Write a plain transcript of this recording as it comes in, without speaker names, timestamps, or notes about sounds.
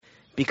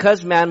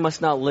Because man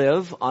must not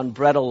live on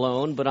bread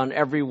alone, but on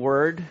every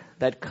word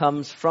that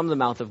comes from the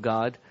mouth of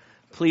God,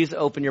 please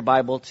open your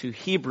Bible to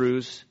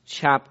Hebrews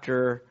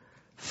chapter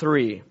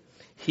 3.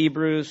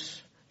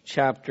 Hebrews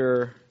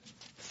chapter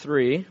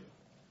 3.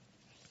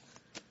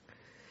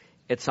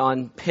 It's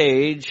on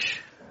page,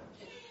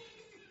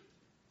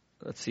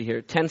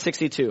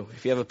 1062.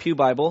 If you have a Pew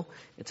Bible,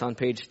 it's on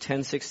page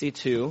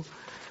 1062.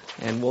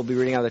 And we'll be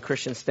reading out of the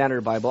Christian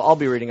Standard Bible. I'll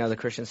be reading out of the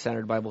Christian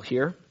Standard Bible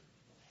here.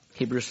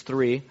 Hebrews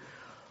 3.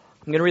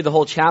 I'm going to read the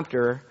whole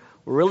chapter.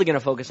 We're really going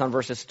to focus on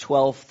verses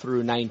 12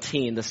 through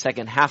 19, the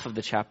second half of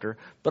the chapter.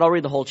 But I'll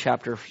read the whole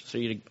chapter so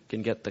you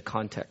can get the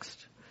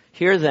context.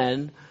 Hear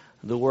then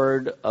the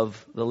word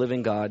of the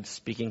living God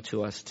speaking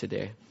to us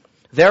today.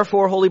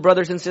 Therefore, holy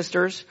brothers and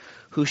sisters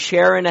who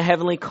share in a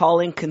heavenly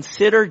calling,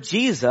 consider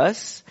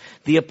Jesus,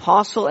 the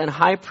apostle and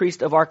high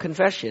priest of our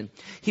confession.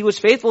 He was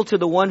faithful to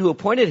the one who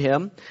appointed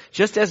him,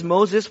 just as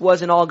Moses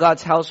was in all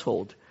God's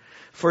household.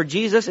 For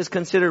Jesus is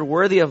considered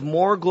worthy of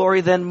more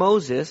glory than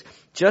Moses,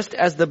 just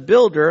as the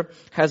builder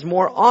has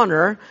more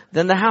honor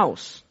than the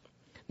house.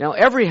 Now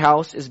every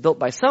house is built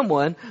by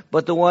someone,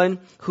 but the one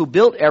who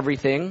built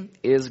everything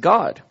is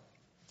God.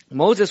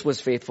 Moses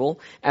was faithful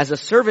as a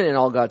servant in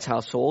all God's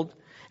household,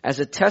 as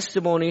a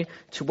testimony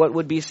to what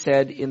would be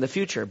said in the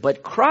future.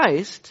 But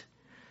Christ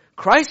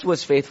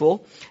was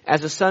faithful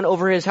as a son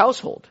over his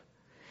household.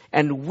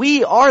 And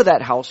we are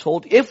that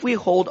household if we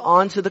hold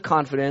on to the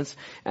confidence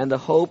and the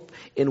hope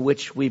in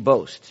which we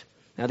boast.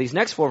 Now these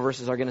next 4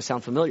 verses are going to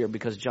sound familiar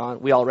because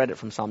we all read it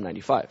from Psalm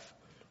 95.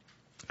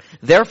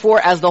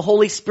 Therefore, as the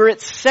Holy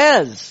Spirit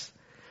says,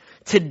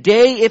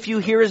 today if you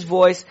hear his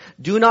voice,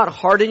 do not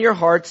harden your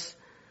hearts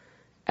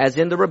as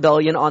in the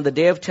rebellion on the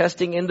day of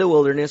testing in the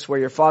wilderness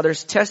where your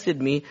fathers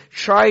tested me,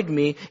 tried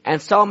me,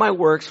 and saw my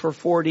works for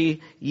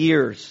 40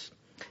 years.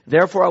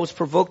 Therefore I was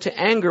provoked to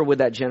anger with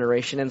that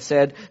generation and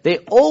said, they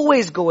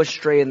always go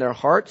astray in their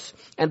hearts,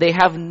 and they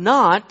have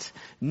not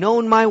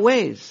known my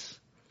ways.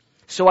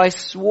 So I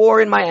swore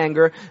in my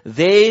anger,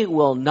 they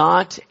will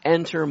not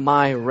enter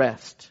my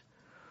rest.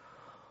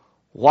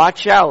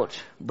 Watch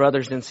out,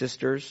 brothers and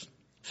sisters,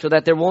 so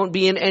that there won't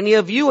be in any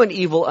of you an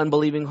evil,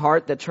 unbelieving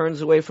heart that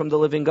turns away from the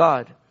living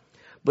God.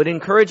 But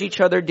encourage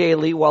each other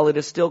daily while it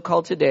is still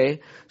called today,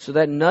 so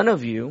that none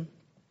of you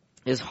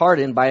is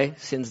hardened by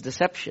sin's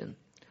deception.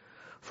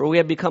 For we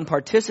have become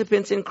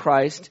participants in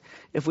Christ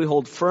if we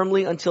hold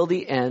firmly until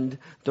the end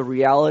the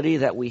reality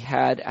that we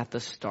had at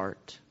the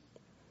start.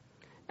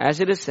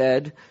 As it is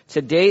said,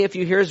 today if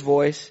you hear his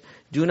voice,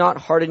 do not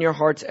harden your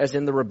hearts as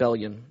in the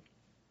rebellion.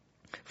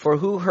 For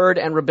who heard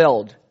and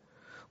rebelled?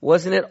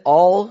 Wasn't it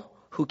all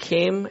who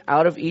came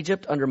out of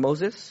Egypt under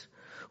Moses?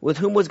 With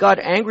whom was God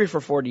angry for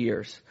 40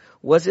 years?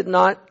 Wasn't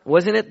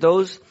it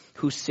those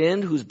who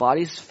sinned, whose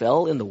bodies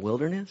fell in the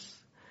wilderness?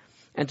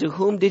 And to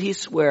whom did he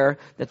swear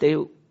that they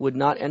would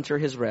not enter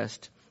his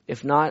rest,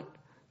 if not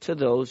to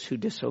those who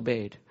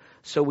disobeyed?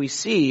 So we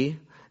see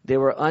they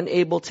were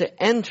unable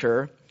to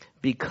enter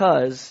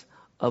because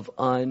of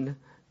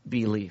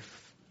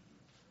unbelief.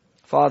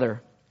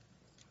 Father,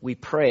 we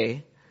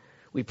praise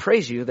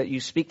you that you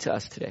speak to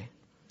us today.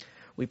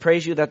 We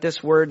praise you that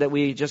this word that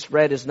we just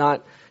read is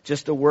not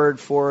just a word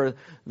for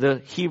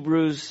the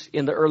Hebrews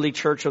in the early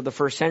church of the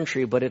first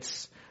century, but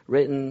it's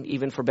written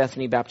even for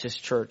Bethany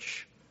Baptist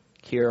Church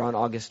here on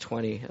August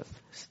 20th,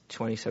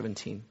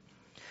 2017.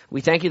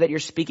 We thank you that you're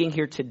speaking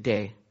here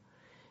today.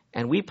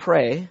 And we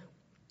pray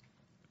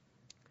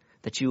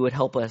that you would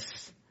help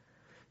us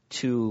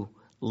to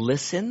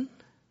listen,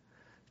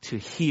 to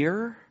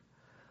hear,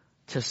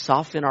 to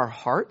soften our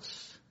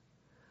hearts,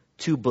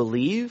 to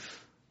believe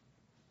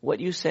what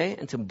you say,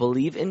 and to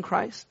believe in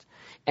Christ,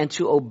 and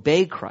to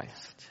obey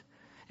Christ.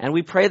 And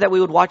we pray that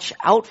we would watch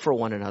out for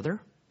one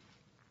another.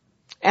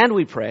 And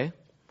we pray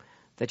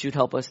that you'd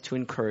help us to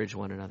encourage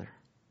one another.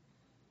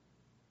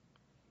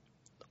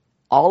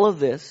 All of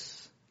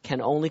this can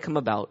only come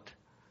about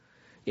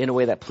in a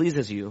way that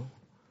pleases you,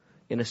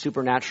 in a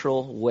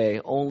supernatural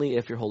way, only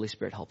if your Holy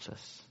Spirit helps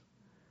us.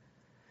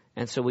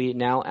 And so we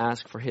now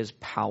ask for his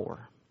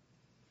power,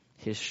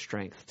 his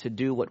strength to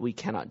do what we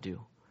cannot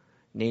do,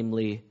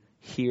 namely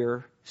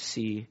hear,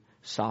 see,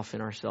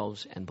 soften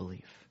ourselves, and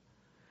believe.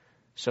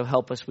 So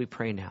help us, we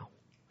pray now.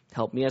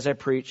 Help me as I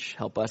preach.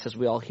 Help us as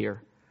we all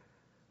hear.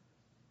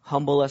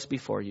 Humble us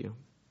before you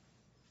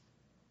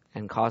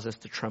and cause us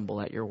to tremble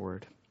at your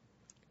word.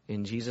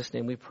 In Jesus'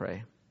 name we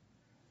pray.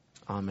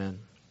 Amen.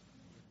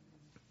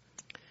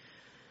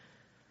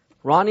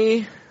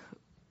 Ronnie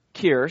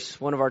Kearse,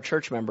 one of our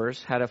church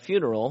members, had a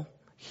funeral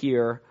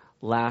here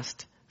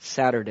last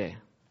Saturday.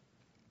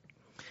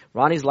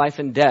 Ronnie's life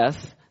and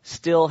death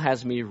still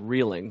has me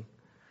reeling,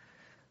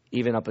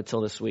 even up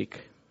until this week.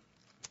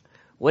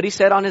 What he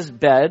said on his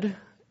bed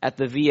at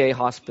the VA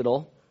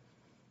hospital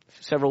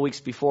several weeks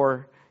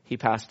before he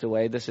passed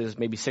away, this is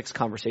maybe 6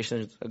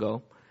 conversations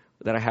ago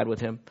that I had with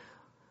him.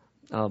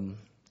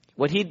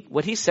 What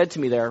he said to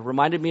me there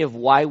reminded me of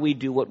why we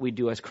do what we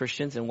do as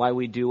Christians and why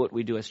we do what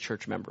we do as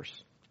church members.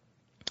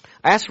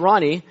 I asked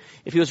Ronnie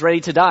if he was ready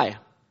to die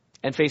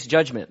and face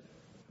judgment.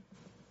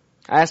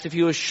 I asked if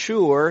he was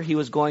sure he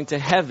was going to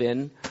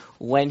heaven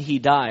when he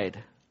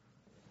died.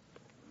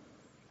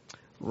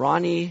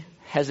 Ronnie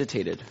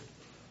hesitated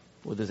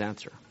with his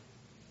answer.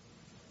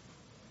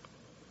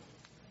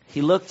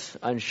 He looked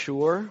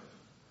unsure,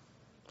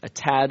 a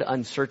tad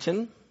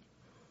uncertain,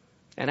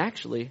 and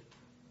actually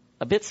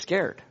a bit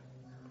scared.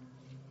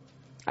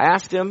 I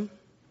asked him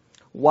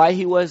why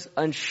he was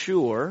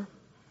unsure,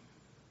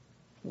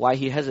 why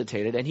he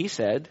hesitated, and he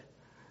said,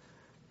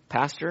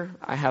 Pastor,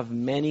 I have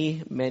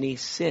many, many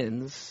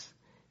sins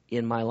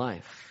in my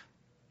life.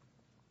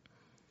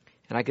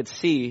 And I could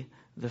see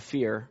the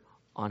fear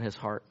on his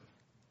heart.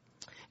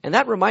 And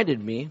that reminded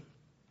me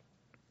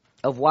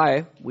of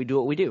why we do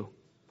what we do.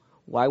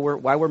 Why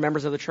we're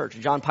members of the church.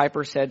 John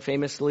Piper said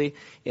famously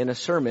in a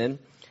sermon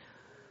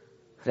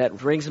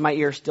that rings in my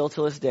ear still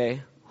to this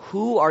day,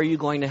 who are you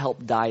going to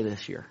help die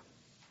this year?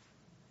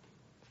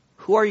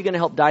 Who are you going to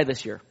help die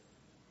this year?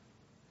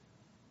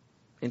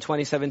 In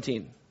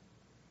 2017.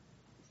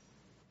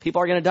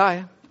 People are going to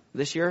die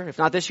this year. If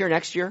not this year,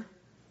 next year.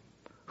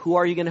 Who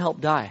are you going to help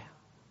die?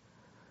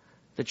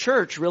 The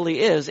church really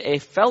is a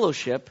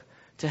fellowship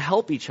to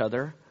help each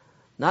other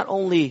not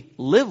only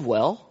live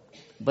well,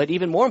 but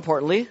even more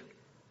importantly,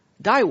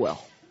 die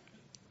well.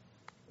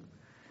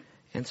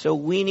 And so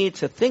we need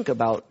to think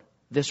about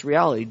this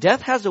reality.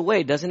 Death has a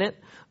way, doesn't it,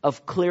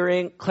 of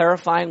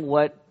clarifying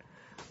what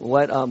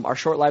our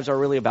short lives are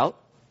really about.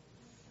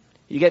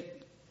 You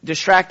get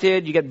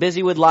distracted, you get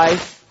busy with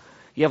life,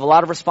 you have a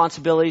lot of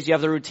responsibilities, you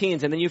have the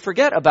routines, and then you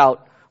forget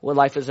about what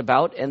life is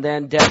about, and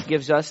then death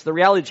gives us the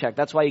reality check.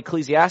 That's why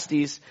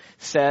Ecclesiastes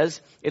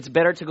says it's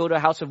better to go to a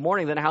house of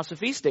mourning than a house of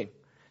feasting.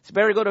 It's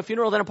better to go to a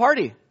funeral than a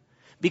party.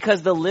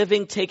 Because the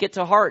living take it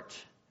to heart.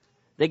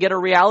 They get a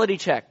reality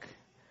check.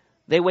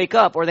 They wake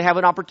up, or they have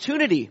an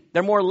opportunity.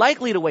 They're more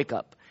likely to wake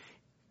up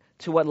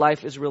to what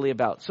life is really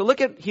about. So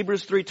look at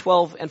Hebrews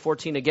 3:12 and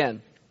 14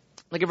 again.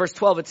 Look at verse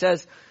 12. It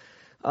says,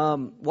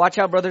 watch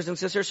out, brothers and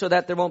sisters, so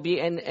that there won't be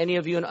in any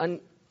of you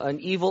an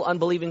evil,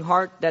 unbelieving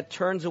heart that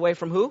turns away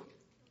from who?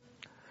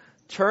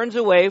 Turns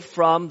away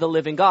from the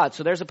living God.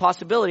 So there's a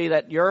possibility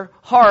that your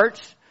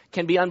heart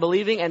can be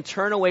unbelieving and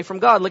turn away from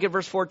God. Look at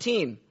verse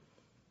 14.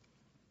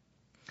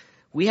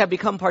 We have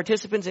become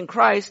participants in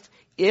Christ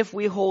if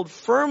we hold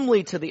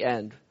firmly to the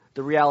end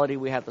the reality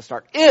we had at the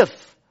start.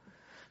 If.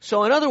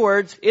 So in other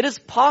words, it is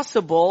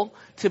possible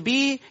to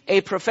be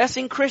a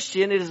professing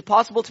Christian. It is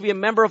possible to be a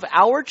member of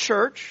our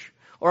church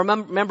or a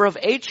member of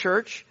a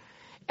church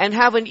and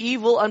have an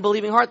evil,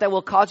 unbelieving heart that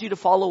will cause you to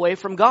fall away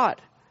from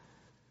God.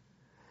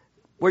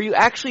 Where you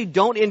actually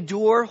don't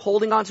endure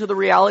holding on to the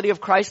reality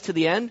of Christ to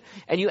the end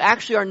and you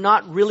actually are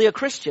not really a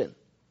Christian.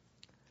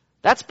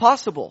 That's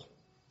possible.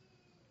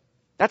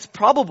 That's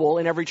probable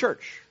in every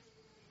church.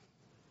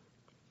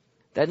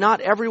 That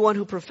not everyone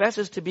who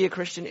professes to be a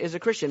Christian is a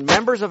Christian.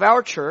 Members of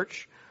our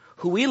church,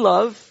 who we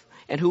love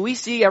and who we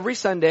see every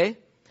Sunday,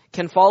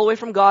 can fall away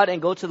from God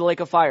and go to the lake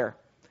of fire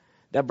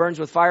that burns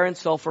with fire and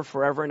sulfur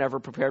forever and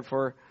ever, prepared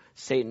for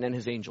Satan and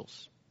his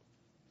angels.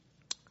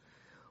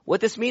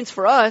 What this means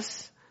for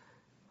us,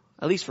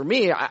 at least for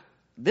me,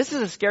 this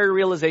is a scary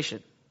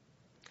realization.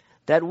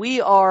 That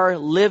we are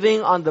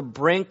living on the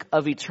brink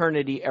of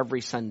eternity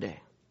every Sunday.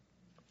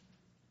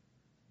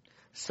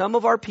 Some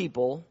of our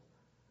people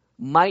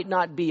might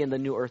not be in the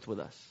new earth with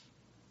us.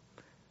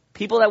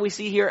 People that we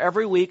see here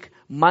every week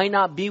might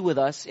not be with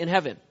us in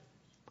heaven.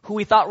 Who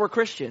we thought were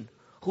Christian.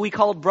 Who we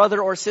called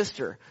brother or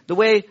sister. The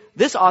way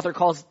this author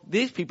calls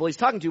these people he's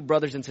talking to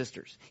brothers and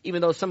sisters.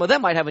 Even though some of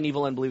them might have an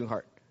evil, unbelieving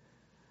heart.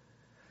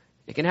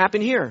 It can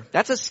happen here.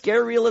 That's a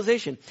scary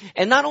realization.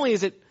 And not only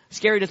is it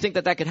scary to think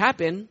that that could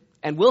happen,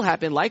 and will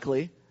happen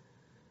likely,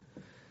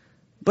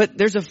 but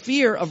there's a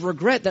fear of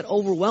regret that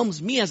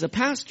overwhelms me as a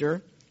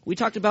pastor. We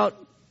talked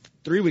about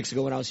 3 weeks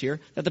ago when I was here,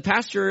 that the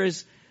pastor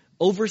is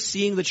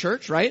overseeing the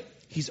church, right?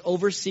 He's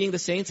overseeing the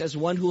saints as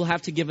one who will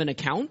have to give an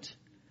account.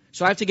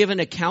 So I have to give an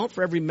account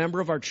for every member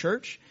of our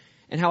church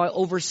and how I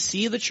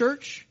oversee the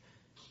church.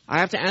 I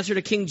have to answer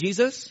to King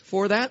Jesus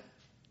for that.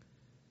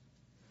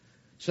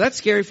 So that's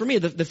scary for me.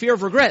 The fear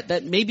of regret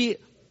that maybe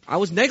I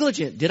was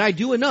negligent. Did I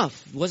do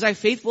enough? Was I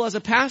faithful as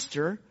a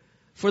pastor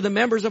for the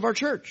members of our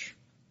church?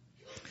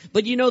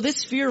 But you know,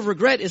 this fear of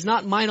regret is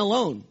not mine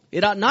alone.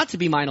 It ought not to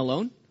be mine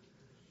alone.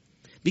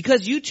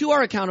 Because you too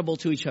are accountable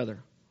to each other.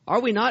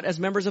 Are we not as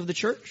members of the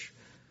church?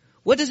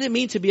 What does it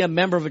mean to be a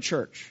member of a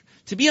church?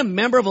 To be a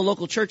member of a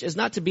local church is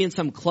not to be in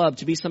some club,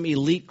 to be some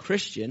elite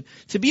Christian.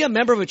 To be a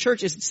member of a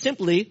church is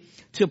simply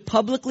to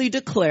publicly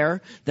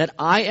declare that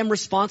I am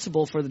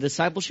responsible for the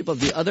discipleship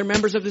of the other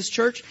members of this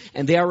church,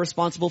 and they are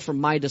responsible for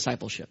my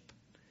discipleship.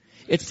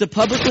 It's to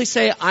publicly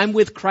say I'm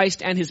with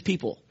Christ and his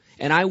people,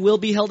 and I will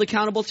be held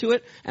accountable to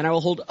it, and I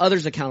will hold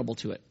others accountable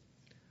to it.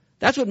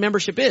 That's what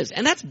membership is,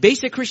 and that's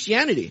basic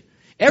Christianity.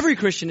 Every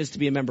Christian is to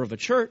be a member of a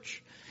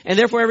church, and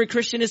therefore every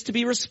Christian is to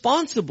be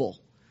responsible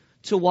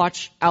to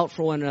watch out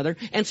for one another.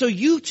 And so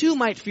you too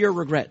might fear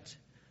regret.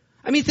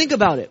 I mean, think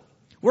about it.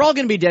 We're all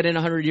going to be dead in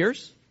 100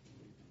 years,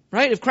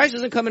 right? If Christ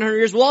doesn't come in 100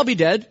 years, we'll all be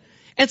dead,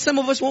 and some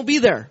of us won't be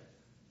there.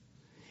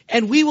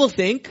 And we will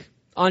think,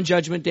 on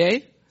Judgment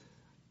Day.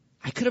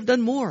 I could have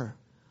done more.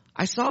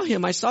 I saw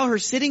him. I saw her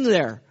sitting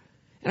there.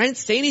 And I didn't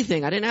say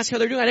anything. I didn't ask how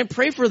they're doing. I didn't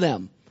pray for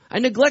them. I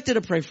neglected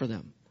to pray for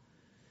them.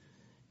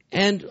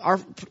 And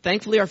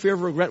thankfully, our fear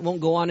of regret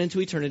won't go on into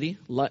eternity.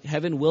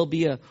 Heaven will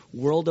be a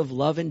world of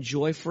love and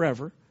joy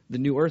forever. The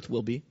new earth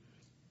will be.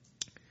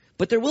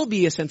 But there will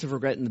be a sense of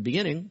regret in the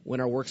beginning when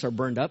our works are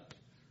burned up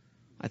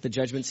at the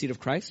judgment seat of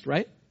Christ,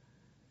 right?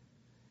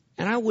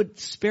 And I would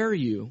spare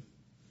you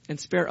and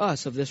spare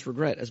us of this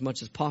regret as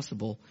much as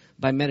possible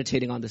by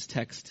meditating on this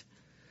text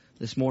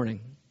this morning.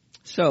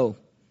 So,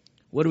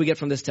 what do we get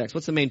from this text?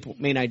 What's the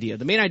main idea?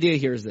 The main idea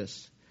here is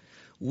this.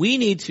 We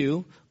need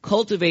to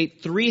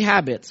cultivate 3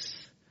 habits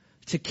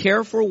to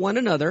care for one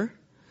another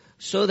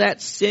so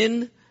that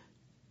sin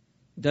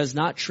does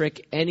not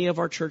trick any of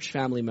our church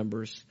family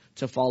members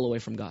to fall away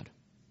from God.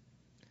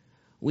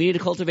 We need to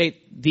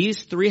cultivate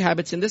these 3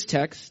 habits in this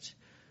text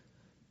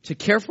to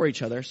care for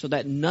each other so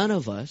that none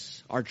of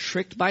us are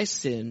tricked by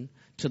sin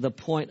to the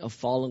point of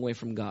falling away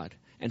from God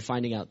and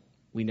finding out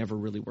we never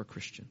really were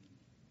Christian.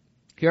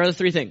 Here are the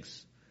 3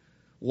 things.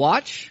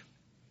 Watch,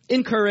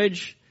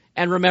 encourage,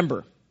 and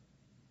remember.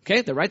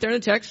 Okay, they're right there in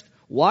the text.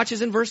 Watch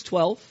is in verse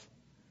 12.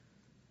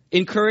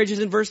 Encourage is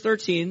in verse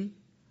 13.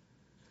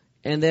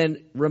 And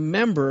then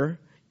remember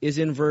is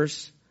in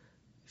verse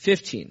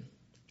 15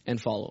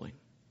 and following.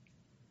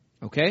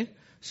 Okay?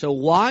 So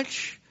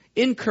watch,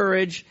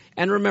 encourage,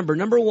 and remember.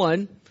 Number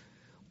 1,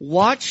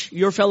 watch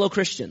your fellow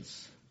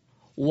Christians.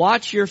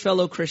 Watch your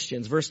fellow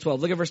Christians. Verse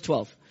 12. Look at verse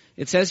 12.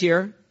 It says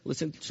here,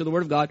 listen to the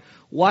word of God.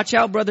 Watch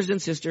out, brothers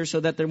and sisters, so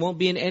that there won't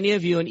be in any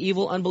of you an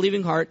evil,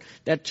 unbelieving heart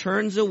that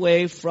turns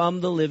away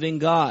from the living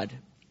God.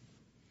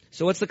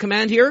 So what's the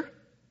command here?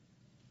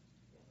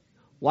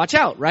 Watch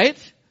out, right?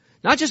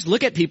 Not just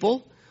look at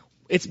people.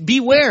 It's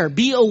beware,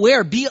 be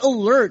aware, be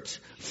alert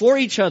for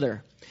each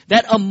other.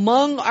 That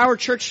among our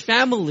church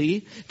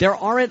family, there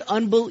aren't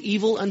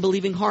evil,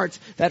 unbelieving hearts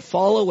that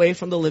fall away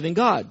from the living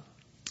God.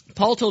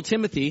 Paul told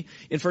Timothy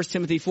in 1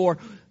 Timothy 4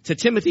 to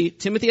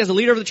Timothy as a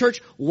leader of the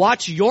church,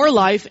 watch your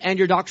life and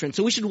your doctrine.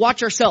 So we should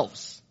watch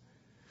ourselves.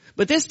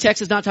 But this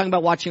text is not talking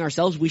about watching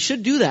ourselves. We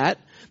should do that,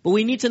 but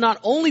we need to not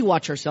only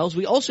watch ourselves,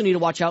 we also need to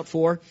watch out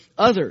for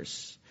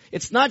others.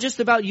 It's not just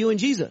about you and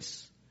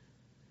Jesus.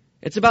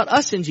 It's about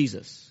us and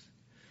Jesus.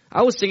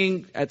 I was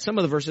singing at some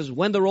of the verses,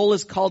 when the roll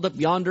is called up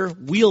yonder,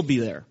 we'll be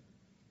there.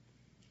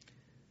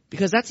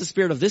 Because that's the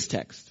spirit of this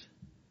text.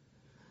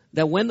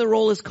 That when the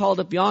roll is called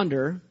up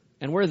yonder,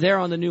 and we're there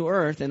on the new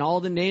earth, and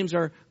all the names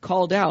are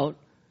called out,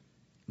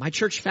 my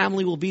church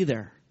family will be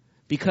there.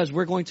 Because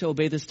we're going to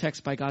obey this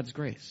text by God's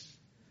grace.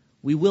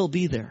 We will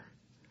be there.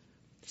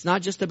 It's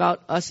not just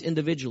about us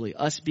individually,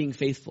 us being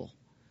faithful.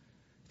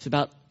 It's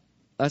about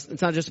us.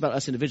 It's not just about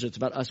us individually, it's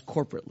about us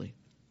corporately.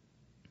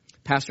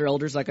 Pastor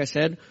elders, like I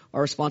said,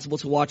 are responsible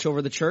to watch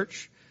over the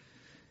church.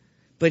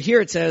 But here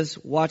it says,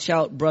 watch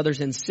out,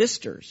 brothers and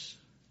sisters.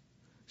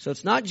 So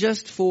it's not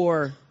just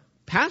for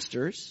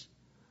pastors,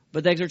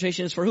 but the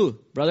exhortation is for who?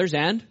 Brothers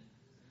and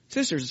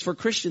sisters. It's for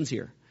Christians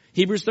here.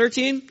 Hebrews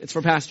 13, it's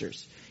for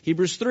pastors.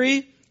 Hebrews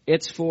 3,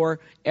 it's for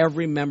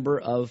every member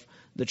of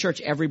the church,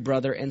 every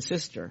brother and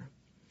sister.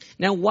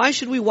 Now, why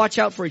should we watch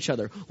out for each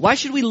other? Why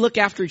should we look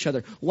after each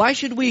other? Why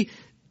should we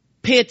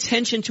pay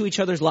attention to each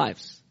other's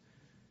lives?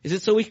 Is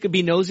it so we could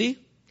be nosy?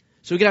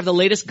 So we could have the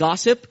latest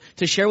gossip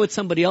to share with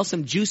somebody else,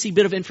 some juicy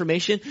bit of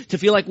information, to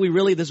feel like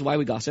this is why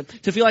we gossip,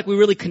 to feel like we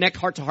really connect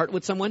heart to heart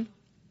with someone?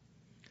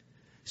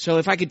 So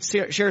if I could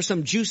share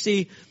some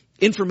juicy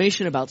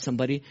information about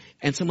somebody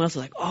and someone else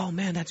is like, oh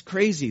man, that's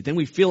crazy. Then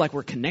we feel like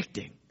we're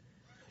connecting.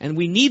 And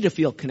we need to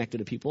feel connected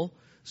to people.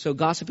 So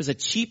gossip is a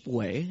cheap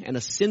way and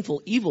a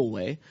sinful, evil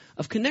way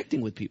of connecting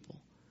with people.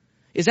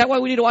 Is that why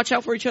we need to watch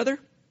out for each other?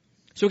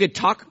 So we could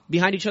talk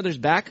behind each other's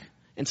back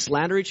and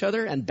slander each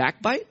other and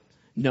backbite?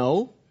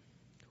 No.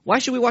 Why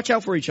should we watch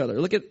out for each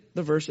other? Look at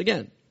the verse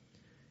again.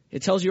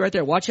 It tells you right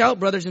there, watch out,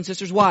 brothers and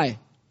sisters. Why?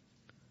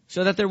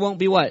 So that there won't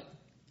be what?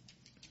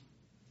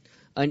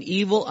 An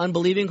evil,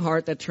 unbelieving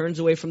heart that turns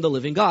away from the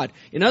living God.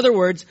 In other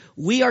words,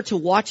 we are to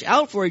watch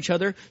out for each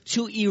other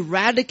to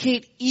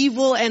eradicate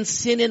evil and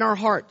sin in our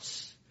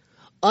hearts.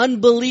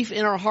 Unbelief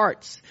in our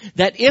hearts.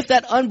 That if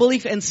that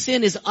unbelief and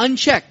sin is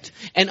unchecked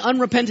and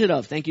unrepented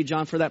of, thank you,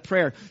 John, for that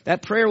prayer.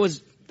 That prayer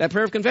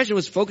of confession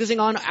was focusing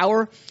on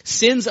our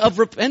sins of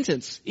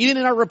repentance. Even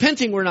in our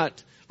repenting, we're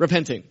not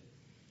repenting.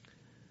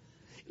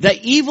 The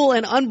evil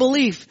and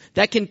unbelief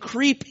that can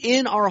creep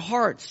in our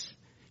hearts.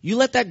 You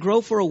let that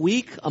grow for a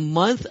week, a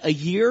month, a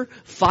year,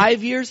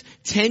 5 years,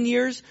 10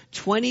 years,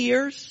 20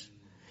 years.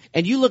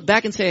 And you look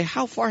back and say,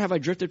 how far have I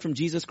drifted from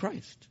Jesus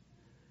Christ?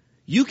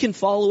 You can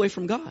fall away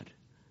from God.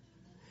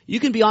 You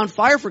can be on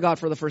fire for God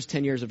for the first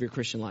 10 years of your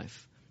Christian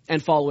life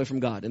and fall away from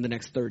God in the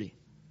next 30.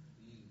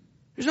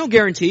 There's no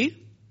guarantee.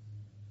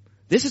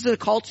 This is a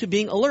call to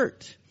being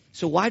alert.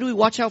 So why do we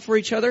watch out for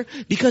each other?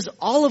 Because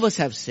all of us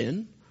have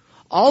sin.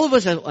 All of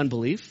us have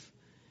unbelief.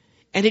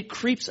 And it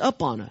creeps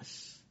up on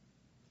us.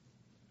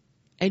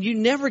 And you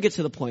never get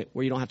to the point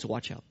where you don't have to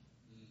watch out.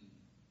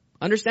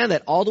 Understand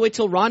that all the way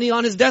till Ronnie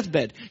on his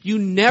deathbed. You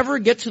never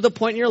get to the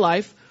point in your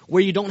life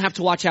where you don't have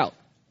to watch out.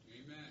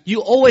 Amen.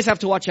 You always have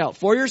to watch out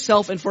for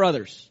yourself and for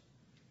others.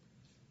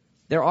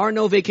 There are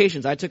no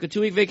vacations. I took a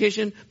 2-week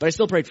vacation, but I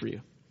still prayed for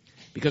you.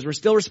 Because we're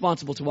still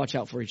responsible to watch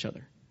out for each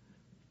other.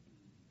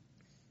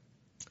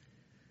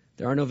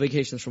 There are no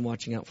vacations from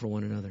watching out for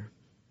one another.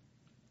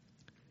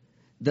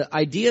 The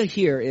idea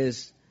here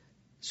is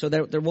so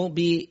that there won't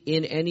be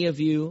in any of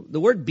you, the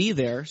word be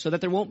there, so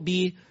that there won't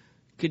be,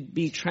 could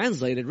be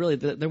translated really,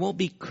 that there won't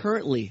be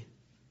currently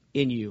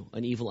in you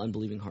an evil,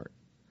 unbelieving heart.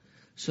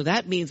 So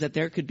that means that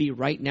there could be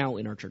right now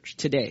in our church,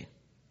 today,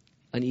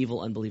 an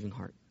evil, unbelieving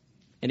heart.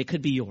 And it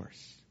could be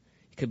yours.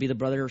 It could be the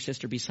brother or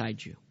sister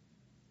beside you.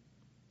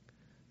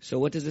 So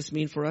what does this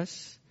mean for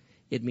us?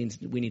 It means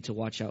we need to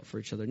watch out for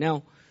each other.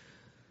 Now,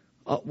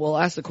 we'll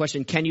ask the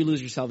question, can you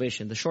lose your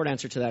salvation? The short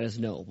answer to that is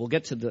no. We'll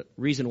get to the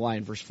reason why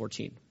in verse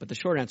 14. But the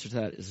short answer to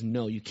that is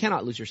no. You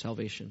cannot lose your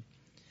salvation.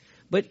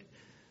 But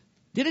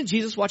didn't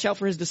Jesus watch out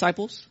for his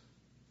disciples?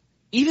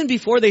 Even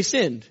before they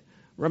sinned.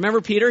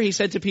 Remember Peter? He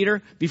said to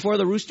Peter, before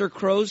the rooster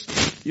crows,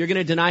 you're going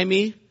to deny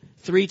me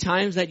 3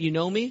 times that you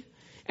know me.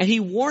 And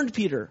he warned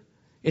Peter.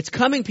 It's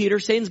coming, Peter.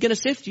 Satan's going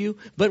to sift you.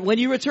 But when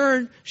you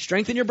return,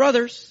 strengthen your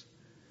brothers.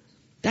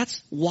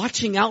 That's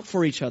watching out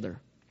for each other.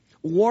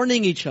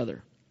 Warning each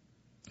other.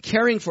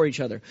 Caring for each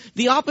other.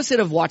 The opposite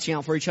of watching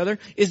out for each other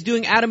is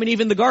doing Adam and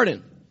Eve in the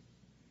garden.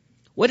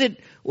 What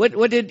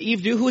did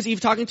Eve do? Who was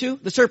Eve talking to?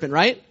 The serpent,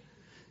 right?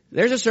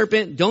 There's a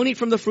serpent. Don't eat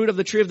from the fruit of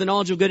the tree of the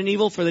knowledge of good and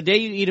evil. For the day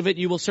you eat of it,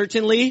 you will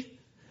certainly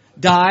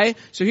die.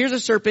 So here's a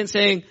serpent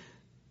saying,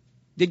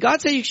 did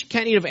God say you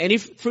can't eat of any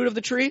fruit of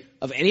the tree?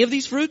 Of any of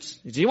these fruits?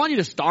 Did he want you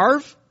to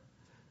starve?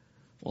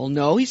 Well,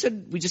 no. He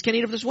said, we just can't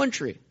eat of this one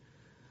tree.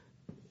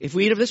 If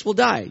we eat of this, we'll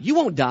die. You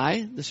won't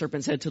die, the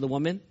serpent said to the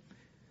woman.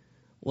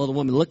 Well, the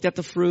woman looked at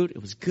the fruit.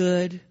 It was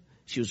good.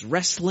 She was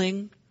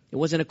wrestling. It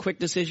wasn't a quick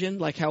decision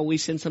like how we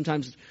sin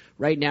sometimes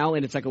right now,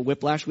 and it's like a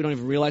whiplash. We don't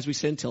even realize we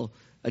sin till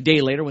a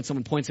day later when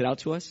someone points it out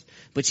to us.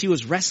 But she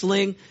was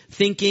wrestling,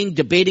 thinking,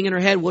 debating in her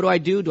head, what do I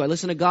do? Do I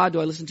listen to God? Do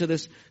I listen to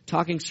this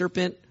talking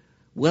serpent?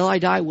 Will I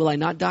die? Will I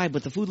not die?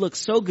 But the food looks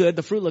so good,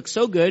 the fruit looks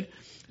so good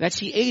that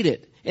she ate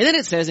it. And then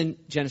it says in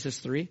Genesis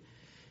 3,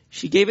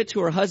 she gave it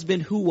to her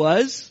husband who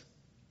was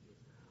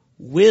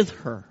with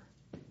her.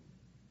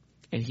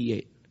 And he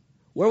ate.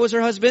 Where was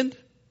her husband?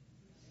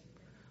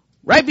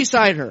 Right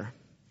beside her.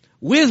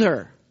 With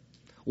her.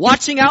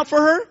 Watching out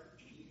for her?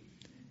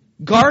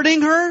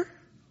 Guarding her?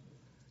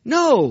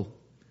 No.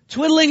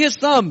 Twiddling his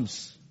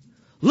thumbs.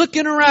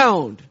 Looking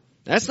around.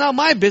 That's not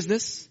my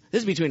business.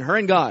 This is between her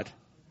and God.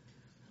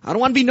 I don't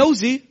want to be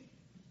nosy.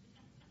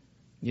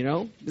 You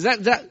know?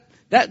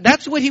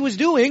 That's what he was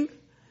doing.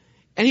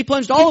 And he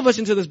plunged all of us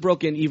into this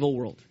broken, evil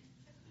world.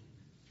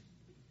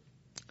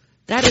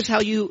 That's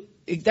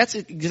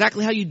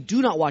exactly how you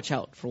do not watch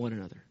out for one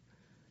another.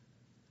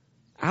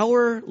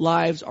 Our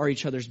lives are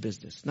each other's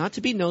business. Not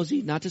to be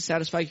nosy, not to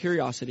satisfy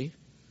curiosity.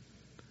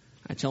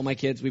 I tell my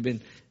kids, we've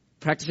been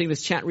practicing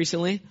this chant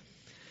recently.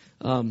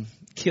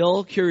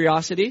 Kill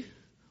curiosity,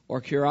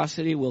 or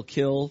curiosity will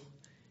kill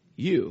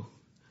you.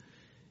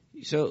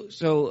 So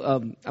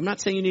I'm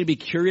not saying you need to be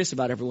curious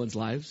about everyone's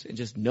lives and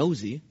just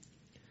nosy,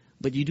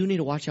 but you do need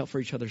to watch out for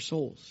each other's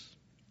souls.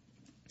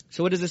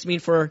 So what does this mean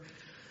for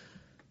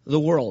the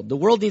world? The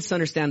world needs to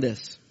understand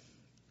this.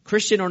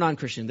 Christian or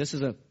non-Christian, this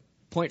is a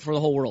point for the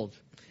whole world.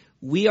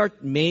 We are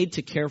made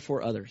to care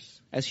for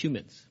others as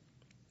humans.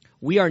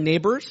 We are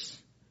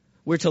neighbors.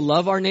 We're to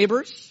love our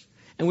neighbors.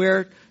 And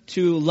we're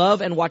to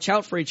love and watch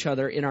out for each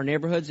other in our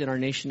neighborhoods, in our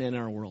nation, and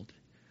in our world.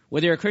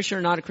 Whether you're a Christian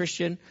or not a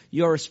Christian,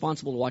 you are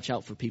responsible to watch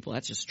out for people.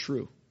 That's just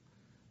true.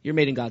 You're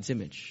made in God's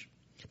image.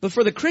 But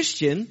for the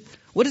Christian,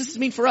 what does this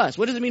mean for us?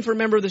 What does it mean for a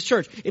member of this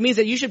church? It means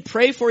that you should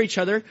pray for each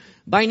other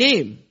by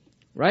name,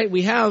 right?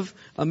 We have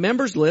a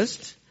members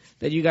list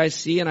that you guys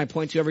see and I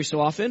point to every so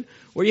often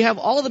where you have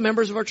all of the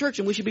members of our church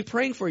and we should be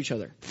praying for each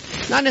other.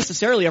 Not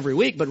necessarily every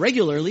week, but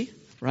regularly,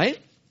 right?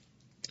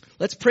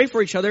 Let's pray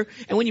for each other.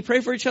 And when you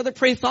pray for each other,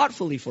 pray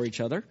thoughtfully for each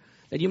other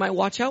that you might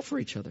watch out for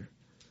each other.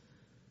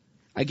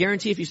 I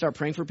guarantee if you start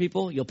praying for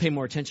people, you'll pay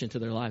more attention to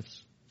their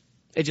lives.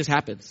 It just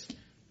happens.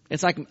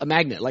 It's like a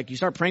magnet. Like you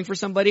start praying for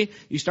somebody,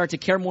 you start to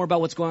care more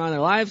about what's going on in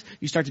their lives.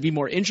 You start to be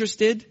more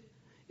interested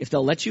if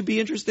they'll let you be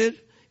interested,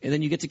 and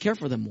then you get to care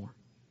for them more.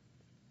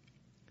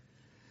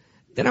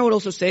 Then I would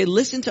also say,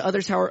 listen to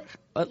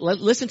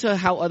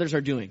how others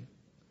are doing.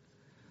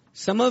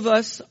 Some of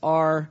us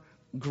are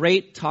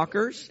great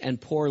talkers and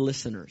poor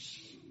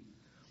listeners.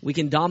 We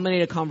can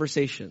dominate a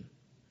conversation.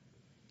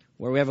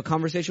 Where we have a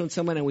conversation with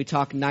someone and we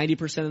talk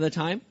 90% of the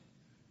time,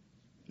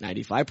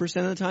 95%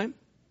 of the time.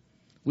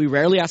 We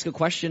rarely ask a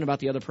question about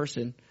the other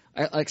person,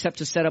 except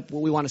to set up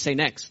what we want to say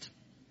next.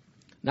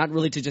 Not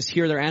really to just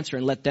hear their answer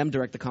and let them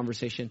direct the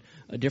conversation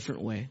a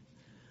different way.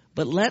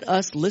 But let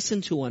us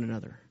listen to one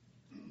another.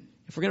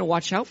 If we're going to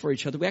watch out for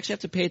each other, we actually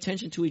have to pay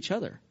attention to each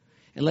other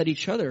and let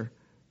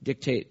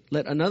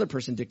another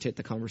person dictate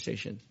the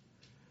conversation.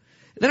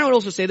 And then I would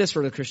also say this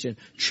for the Christian.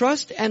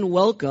 Trust and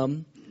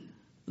welcome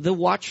the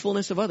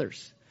watchfulness of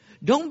others.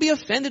 Don't be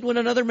offended when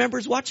another member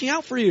is watching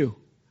out for you.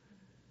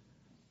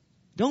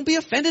 Don't be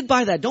offended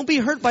by that. Don't be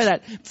hurt by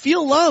that.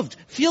 Feel loved.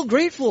 Feel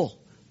grateful.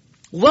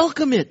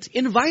 Welcome it.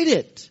 Invite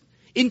it.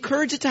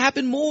 Encourage it to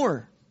happen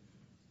more.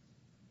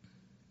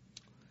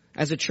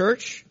 As a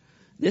church,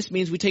 this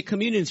means we take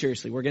communion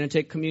seriously. We're going to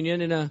take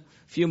communion in a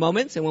few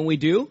moments, and when we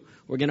do,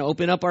 we're going to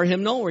open up our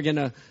hymnal. We're going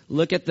to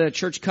look at the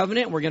church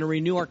covenant, and we're going to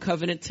renew our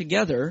covenant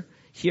together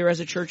here as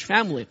a church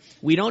family.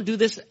 We don't do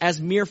this as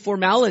mere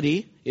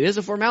formality. It is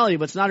a formality,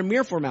 but it's not a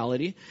mere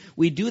formality.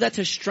 We do that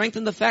to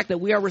strengthen the fact that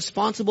we are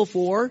responsible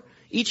for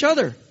each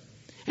other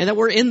and that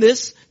we're in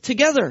this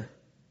together.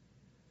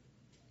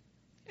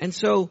 And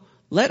so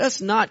let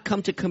us not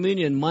come to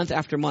communion month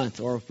after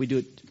month, or if we do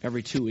it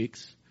every 2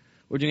 weeks.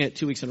 We're doing it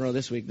 2 weeks in a row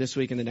this week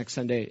and the next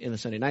Sunday in the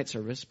Sunday night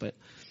service, but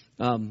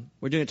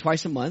we're doing it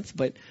twice a month.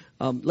 But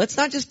let's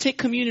not just take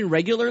communion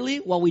regularly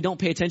while we don't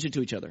pay attention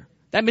to each other.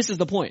 That misses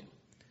the point.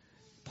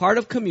 Part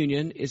of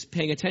communion is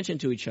paying attention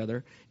to each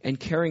other and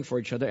caring for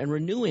each other and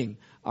renewing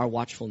our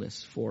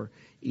watchfulness for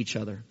each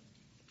other.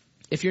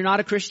 If you're not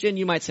a Christian,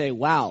 you might say,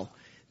 wow,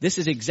 this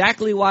is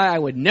exactly why I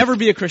would never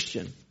be a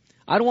Christian.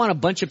 I don't want a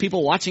bunch of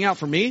people watching out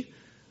for me,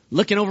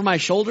 looking over my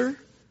shoulder.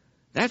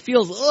 That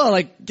feels,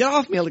 like, get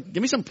off me. Like,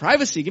 give me some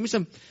privacy. Give me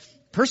some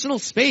personal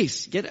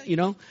space.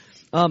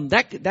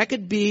 That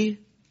could be,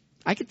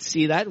 I could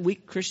see that. We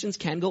Christians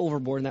can go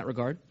overboard in that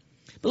regard.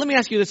 But let me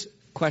ask you this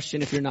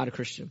question if you're not a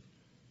Christian.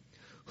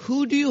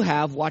 Who do you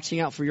have watching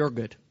out for your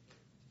good?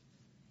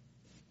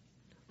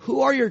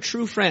 Who are your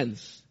true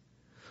friends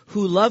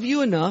who love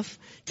you enough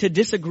to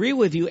disagree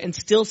with you and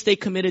still stay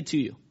committed to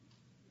you?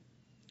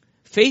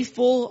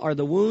 Faithful are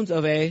the wounds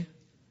of a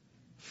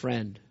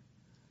friend.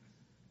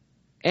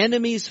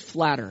 Enemies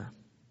flatter.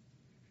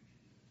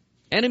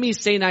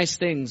 Enemies say nice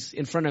things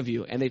in front of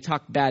you and they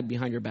talk bad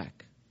behind your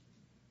back.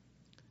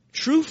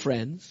 True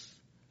friends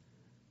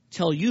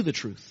tell you the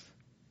truth.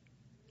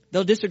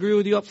 They'll disagree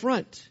with you up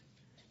front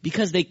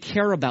because they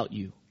care about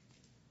you.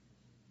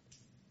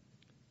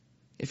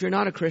 If you're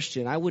not a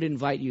Christian, I would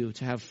invite you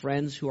to have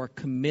friends who are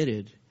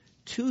committed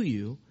to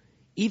you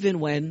even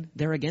when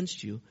they're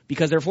against you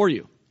because they're for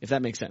you, if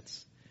that makes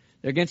sense.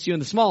 They're against you in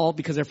the small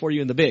because they're for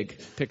you in the big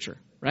picture,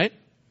 right?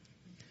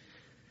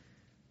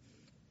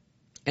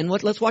 And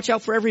let's watch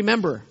out for every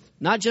member,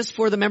 not just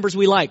for the members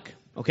we like,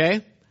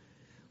 okay?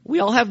 We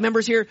all have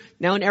members here.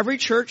 Now in every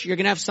church, you're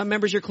going to have some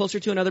members you're closer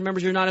to and other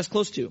members you're not as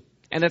close to.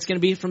 And that's going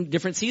to be from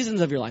different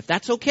seasons of your life.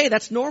 That's okay.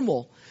 That's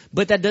normal.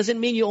 But that doesn't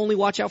mean you only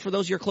watch out for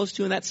those you're close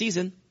to in that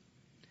season.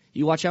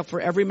 You watch out for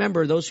every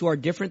member, those who are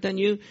different than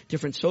you,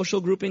 different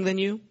social grouping than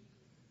you,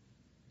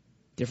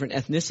 different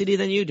ethnicity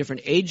than you,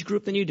 different age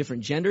group than you,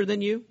 different gender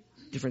than you,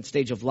 different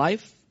stage of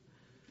life.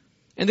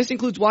 And this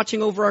includes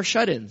watching over our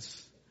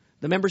shut-ins,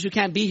 the members who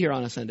can't be here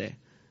on a Sunday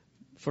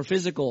for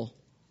physical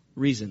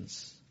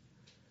reasons.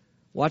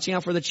 Watching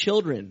out for the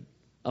children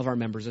of our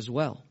members as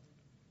well.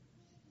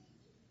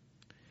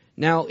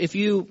 Now, if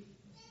you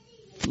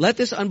let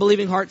this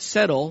unbelieving heart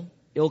settle,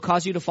 it will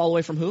cause you to fall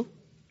away from who?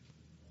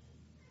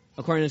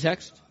 According to the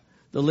text?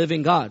 The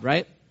living God,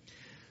 right?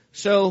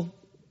 So,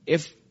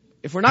 if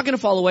we're not going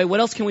to fall away, what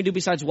else can we do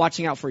besides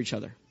watching out for each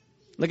other?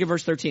 Look at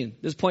verse 13.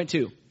 This is point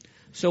 2.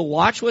 So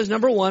watch was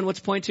number 1. What's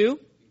point 2?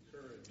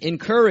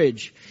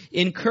 Encourage.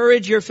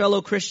 Encourage your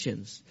fellow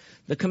Christians.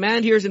 The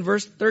command here is in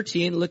verse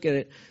 13. Look at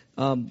it.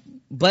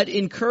 But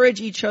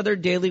encourage each other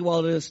daily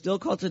while it is still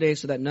called today,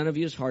 so that none of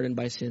you is hardened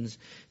by sin's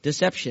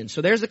deception.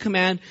 So there's the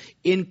command.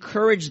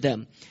 Encourage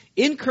them.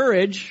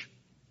 Encourage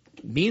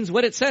means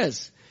what it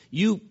says.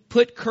 You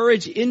put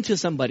courage into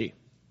somebody.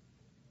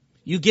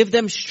 You give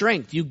them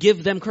strength. You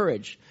give them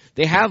courage.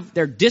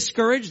 They're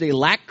discouraged. They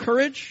lack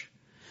courage.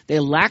 They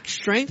lack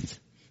strength.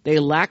 They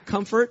lack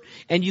comfort.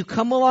 And you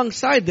come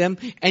alongside them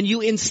and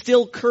you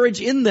instill courage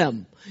in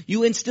them.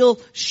 You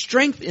instill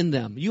strength in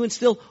them. You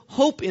instill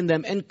hope in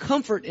them and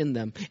comfort in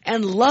them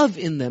and love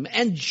in them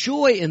and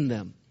joy in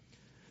them.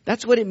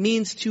 That's what it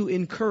means to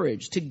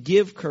encourage, to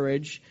give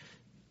courage,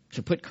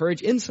 to put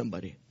courage in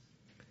somebody.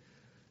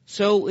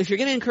 So if you're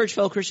going to encourage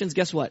fellow Christians,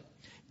 guess what?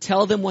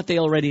 Tell them what they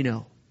already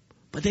know.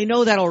 But they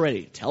know that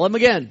already. Tell them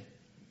again.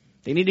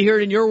 They need to hear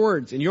it in your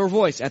words, in your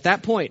voice, at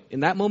that point, in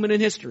that moment in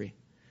history.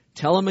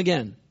 Tell them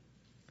again.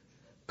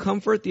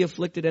 Comfort the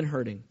afflicted and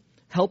hurting.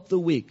 Help the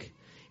weak.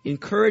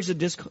 Encourage the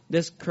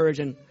discouraged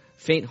and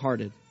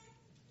faint-hearted.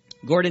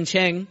 Gordon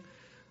Chang,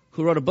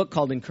 who wrote a book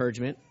called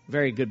Encouragement,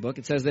 very good book,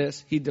 it says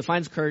this. He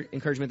defines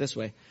encouragement this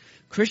way.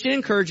 Christian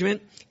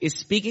encouragement is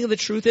speaking the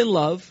truth in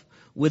love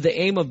with the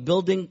aim of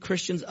building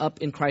Christians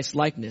up in Christ's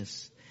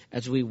likeness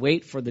as we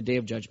wait for the day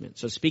of judgment.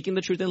 So speaking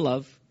the truth in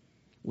love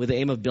with the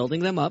aim of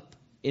building them up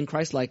in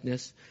Christ's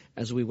likeness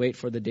as we wait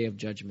for the day of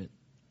judgment.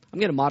 I'm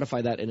going to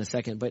modify that in a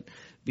second, but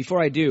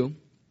before I do,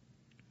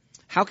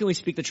 how can we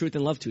speak the truth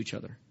in love to each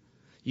other?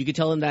 You could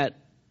tell them that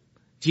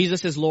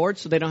Jesus is Lord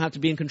so they don't have to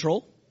be in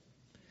control.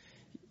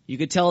 You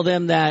could tell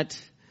them that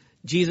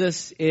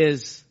Jesus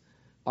is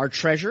our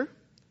treasure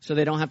so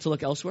they don't have to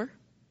look elsewhere.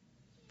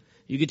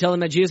 You could tell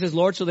them that Jesus is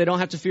Lord so they don't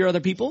have to fear other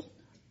people.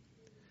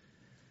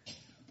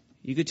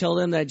 You could tell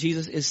them that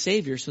Jesus is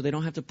Savior so they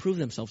don't have to prove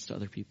themselves to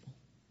other people.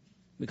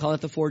 We call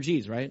it the 4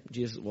 G's, right?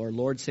 Jesus, or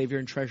Lord, Savior,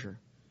 and Treasure.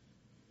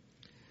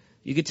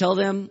 You could tell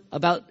them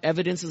about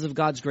evidences of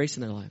God's grace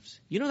in their lives.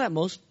 You know that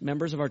most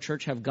members of our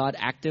church have God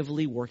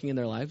actively working in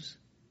their lives?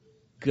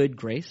 Good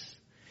grace.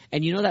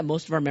 And you know that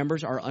most of our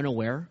members are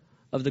unaware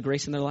of the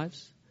grace in their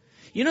lives?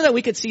 You know that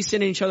we could see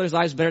sin in each other's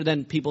lives better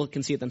than people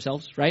can see it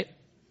themselves, right?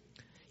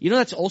 You know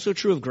that's also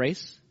true of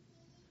grace?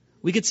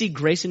 We could see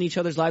grace in each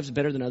other's lives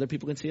better than other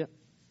people can see it.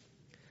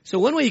 So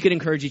one way you could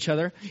encourage each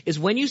other is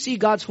when you see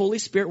God's Holy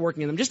Spirit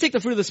working in them. Just take the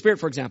fruit of the Spirit,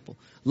 for example.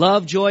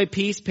 Love, joy,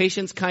 peace,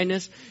 patience,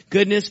 kindness,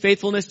 goodness,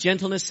 faithfulness,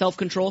 gentleness,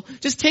 self-control.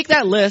 Just take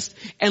that list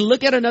and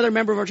look at another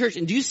member of our church.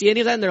 And do you see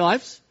any of that in their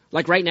lives?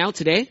 Like right now,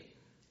 today?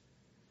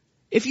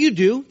 If you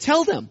do,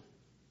 tell them.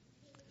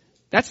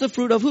 That's the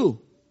fruit of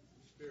who?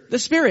 The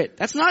Spirit.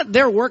 That's not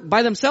their work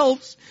by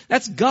themselves.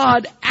 That's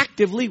God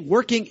actively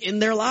working in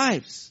their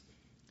lives.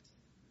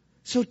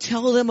 So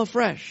tell them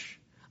afresh,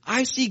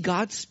 I see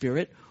God's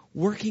Spirit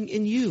working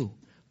in you.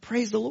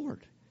 Praise the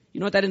Lord. You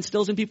know what that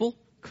instills in people?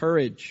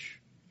 Courage.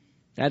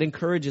 That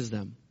encourages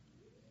them.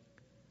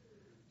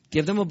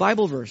 Give them a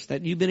Bible verse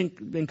that you've been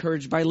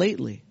encouraged by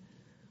lately.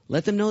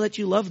 Let them know that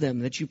you love them,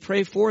 that you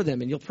pray for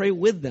them, and you'll pray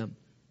with them.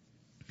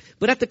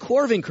 But at the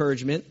core of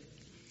encouragement,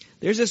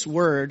 there's this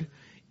word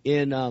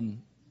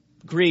in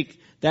Greek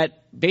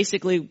that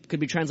basically could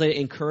be translated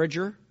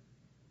encourager,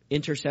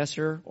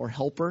 intercessor, or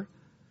helper,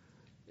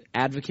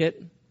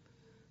 advocate.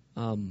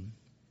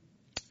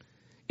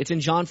 It's in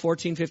John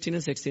 14, 15,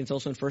 and 16. It's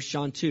also in 1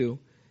 John 2.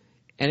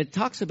 And it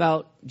talks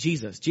about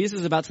Jesus. Jesus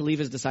is about to leave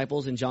his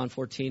disciples in John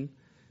 14,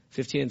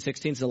 15, and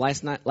 16. It's the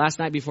last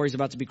night before he's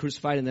about to be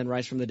crucified and then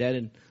rise from the dead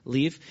and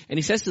leave. And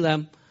he says to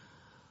them,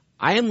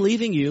 I am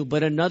leaving you,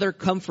 but another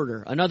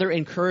comforter, another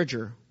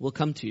encourager will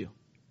come to you.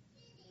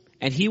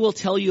 And he will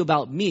tell you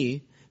about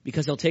me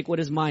because he'll take what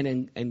is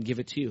mine and give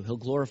it to you. He'll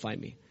glorify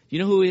me. You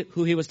know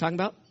who he was talking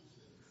about?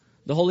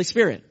 The Holy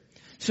Spirit.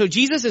 So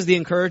Jesus is the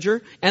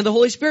encourager, and the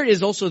Holy Spirit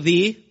is also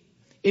the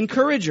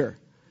encourager.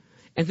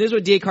 And this is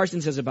what D.A.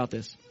 Carson says about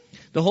this.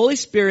 The Holy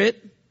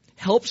Spirit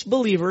helps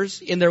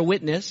believers in their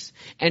witness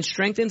and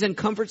strengthens and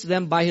comforts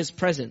them by his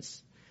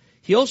presence.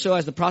 He also,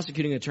 as the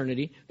prosecuting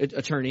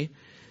attorney,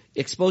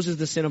 exposes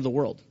the sin of the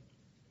world.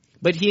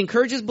 But he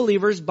encourages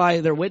believers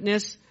by their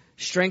witness,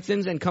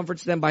 strengthens and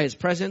comforts them by his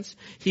presence.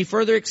 He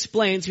further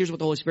explains, here's what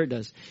the Holy Spirit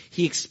does.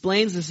 He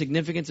explains the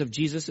significance of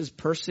Jesus'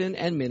 person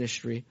and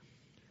ministry,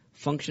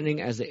 functioning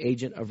as the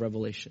agent of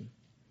revelation.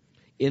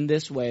 In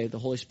this way, the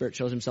Holy Spirit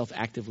shows himself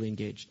actively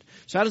engaged.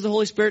 So how does the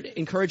Holy Spirit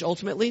encourage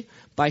ultimately?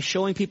 By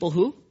showing people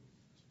who?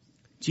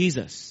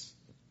 Jesus.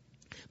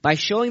 By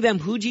showing them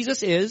who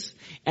Jesus is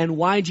and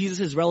why Jesus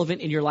is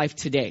relevant in your life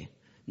today.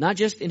 Not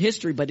just in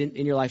history, but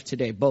in your life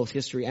today. Both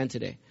history and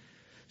today.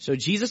 So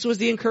Jesus was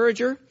the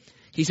encourager.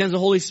 He sends the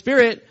Holy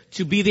Spirit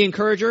to be the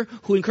encourager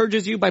who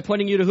encourages you by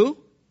pointing you to who?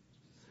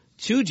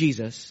 To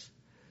Jesus.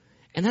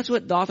 And that's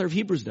what the author of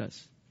Hebrews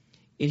does.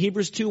 In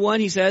Hebrews 2:1,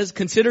 he says,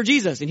 consider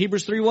Jesus. In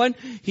Hebrews 3:1,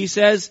 he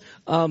says,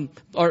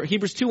 or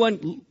Hebrews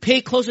 2:1,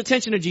 pay close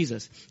attention to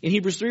Jesus. In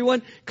Hebrews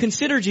 3:1,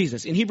 consider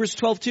Jesus. In Hebrews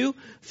 12:2,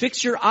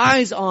 fix your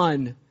eyes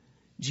on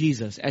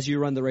Jesus as you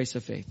run the race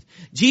of faith.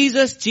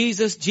 Jesus,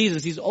 Jesus,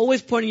 Jesus. He's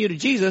always pointing you to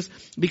Jesus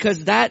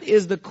because that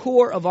is the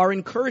core of our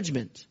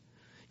encouragement.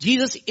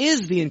 Jesus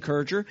is the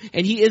encourager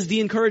and he is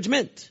the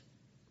encouragement.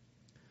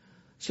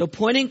 So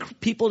pointing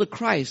people to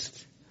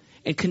Christ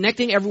and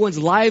connecting everyone's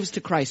lives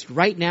to Christ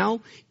right now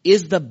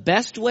is the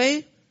best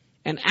way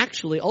and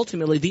actually,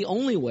 ultimately, the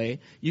only way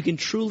you can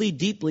truly,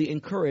 deeply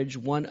encourage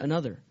one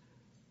another.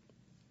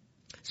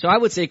 So I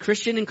would say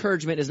Christian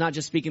encouragement is not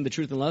just speaking the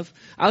truth in love.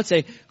 I would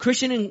say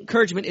Christian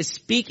encouragement is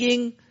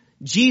speaking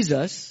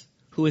Jesus,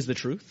 who is the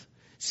truth,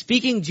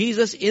 speaking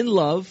Jesus in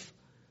love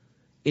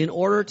in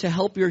order to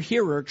help your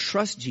hearer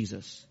trust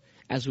Jesus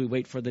as we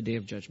wait for the day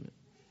of judgment.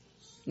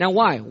 Now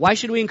why? Why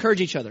should we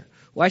encourage each other?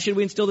 Why should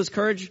we instill this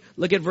courage?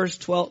 Look at verse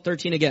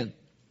 13 again.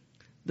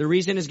 The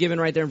reason is given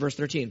right there in verse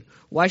 13.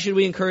 Why should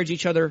we encourage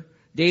each other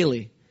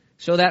daily?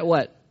 So that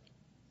what?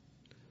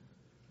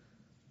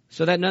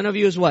 So that none of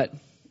you is what?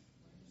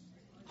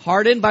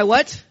 Hardened by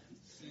what?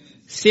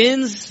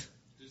 Sin's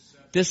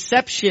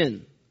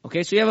deception.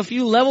 Okay, so you have a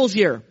few levels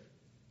here.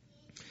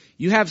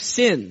 You have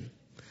sin.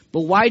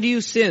 But why do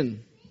you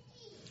sin?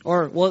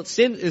 Or, well,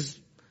 sin is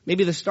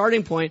maybe the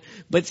starting point,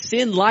 but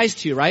sin lies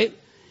to you, right?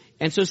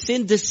 And so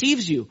sin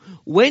deceives you.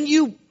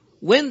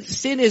 When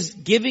sin is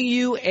giving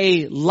you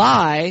a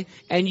lie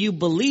and you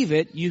believe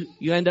it,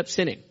 you end up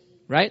sinning,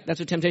 right? That's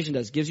what temptation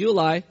does. Gives you a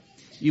lie.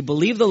 You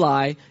believe the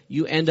lie.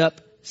 You end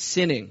up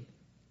sinning.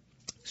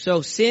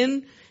 So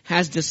sin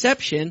has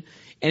deception.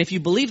 And if you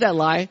believe that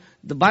lie,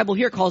 the Bible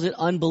here calls it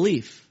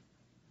unbelief.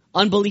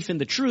 Unbelief in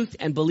the truth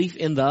and belief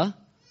in the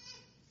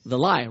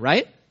lie,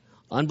 right?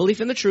 Unbelief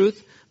in the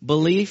truth,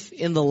 belief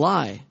in the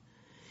lie.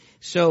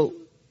 So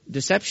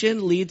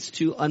deception leads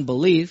to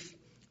unbelief.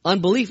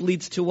 Unbelief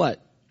leads to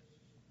what?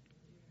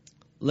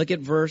 Look at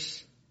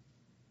verse,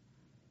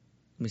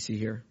 let me see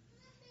here.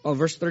 Oh,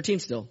 verse 13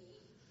 still.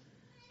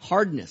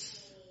 Hardness.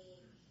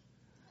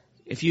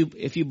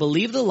 If you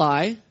believe the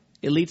lie,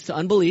 it leads to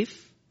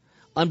unbelief.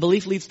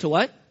 Unbelief leads to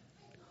what?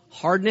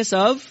 Hardness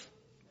of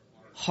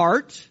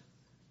heart.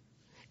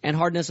 And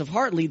hardness of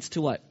heart leads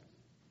to what?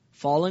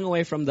 Falling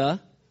away from the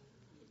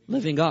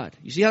living God.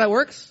 You see how that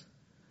works?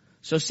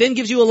 So sin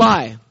gives you a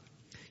lie.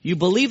 You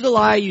believe the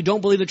lie, you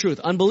don't believe the truth.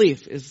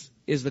 Unbelief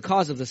is the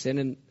cause of the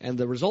sin and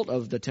the result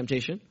of the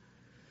temptation.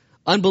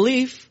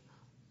 Unbelief,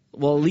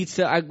 well, leads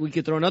to, we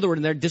could throw another word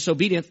in there,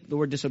 disobedience. The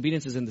word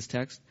disobedience is in this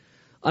text.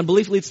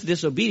 Unbelief leads to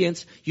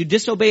disobedience. You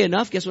disobey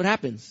enough, guess what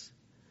happens?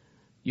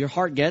 Your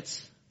heart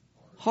gets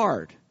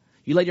hard.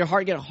 You let your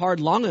heart get hard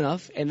long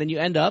enough, and then you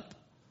end up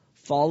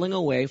falling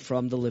away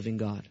from the living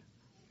God.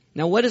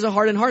 Now, what is a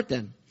hardened heart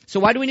then? So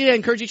why do we need to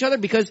encourage each other?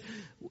 Because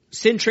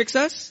sin tricks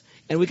us,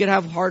 and we could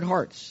have hard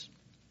hearts.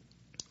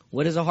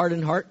 What is a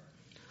hardened heart?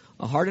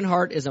 A hardened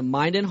heart is a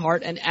mind and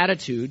heart and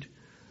attitude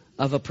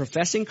of a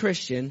professing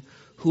Christian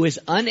who is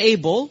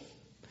unable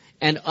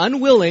and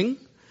unwilling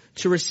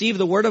to receive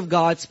the word of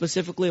God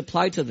specifically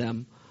applied to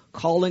them,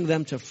 calling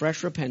them to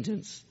fresh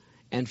repentance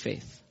and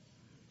faith.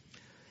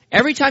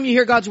 Every time you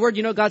hear God's word,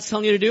 you know what God's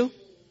telling you to do?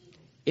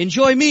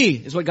 Enjoy me,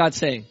 is what God's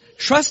saying.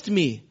 Trust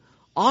me.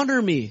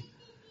 Honor me.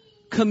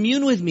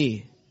 Commune with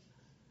me.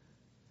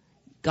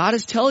 God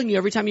is telling you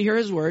every time you hear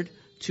His word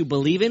to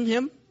believe in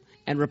Him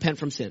and repent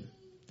from sin.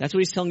 That's what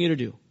He's telling you to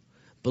do.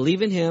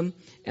 Believe in Him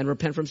and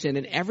repent from sin.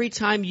 And every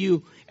time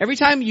you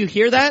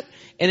hear that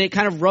and it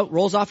kind of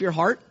rolls off your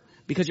heart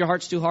because your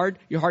heart's too hard,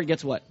 your heart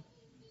gets what?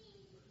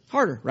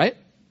 Harder, right?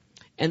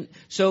 And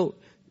so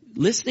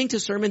listening to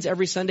sermons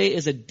every Sunday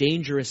is a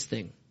dangerous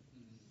thing.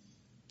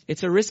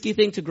 It's a risky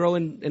thing to grow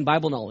in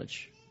Bible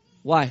knowledge.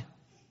 Why?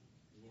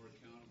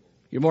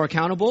 You're more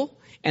accountable.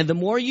 And the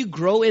more you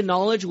grow in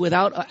knowledge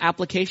without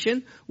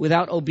application,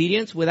 without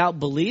obedience, without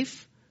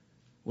belief,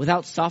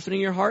 without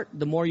softening your heart,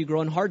 the more you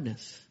grow in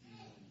hardness.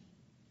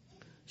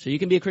 So you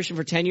can be a Christian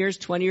for 10 years,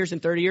 20 years,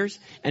 and 30 years,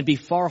 and be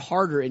far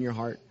harder in your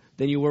heart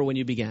than you were when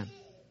you began,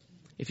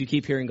 if you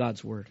keep hearing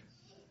God's word.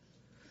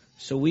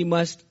 So we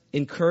must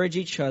encourage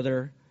each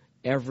other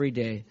every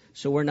day,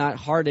 so we're not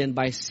hardened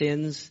by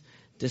sin's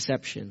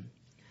deception.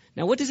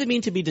 Now, what does it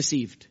mean to be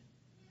deceived?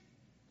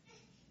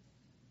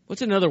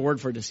 What's another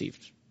word for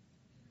deceived?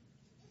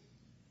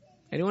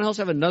 Anyone else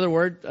have another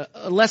word?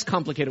 A less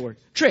complicated word.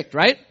 Tricked,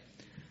 right?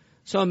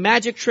 So a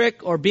magic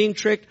trick or being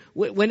tricked.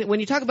 When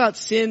you talk about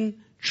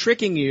sin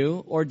tricking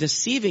you or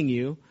deceiving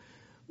you,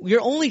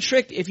 you're only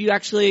tricked if you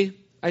actually...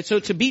 So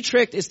to be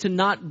tricked is to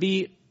not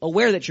be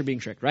aware that you're being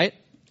tricked, right?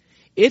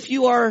 If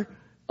you are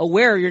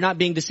aware, you're not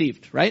being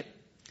deceived, right?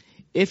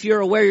 If you're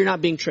aware, you're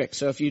not being tricked.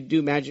 So if you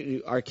do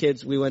magic, our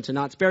kids, we went to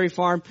Knott's Berry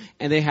Farm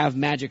and they have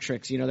magic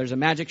tricks. You know, there's a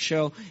magic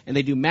show and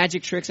they do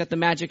magic tricks at the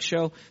magic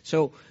show.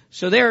 So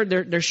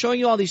they're showing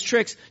you all these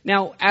tricks.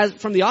 Now, as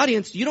from the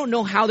audience, you don't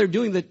know how they're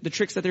doing the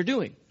tricks that they're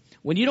doing.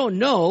 When you don't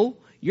know,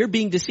 you're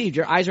being deceived.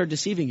 Your eyes are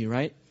deceiving you,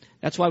 right?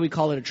 That's why we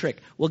call it a trick.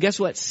 Well, guess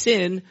what?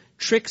 Sin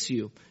tricks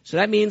you. So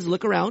that means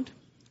look around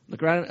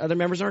at other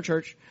members in our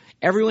church.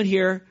 Everyone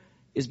here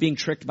is being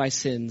tricked by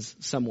sins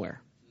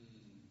somewhere.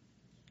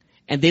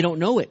 And they don't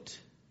know it.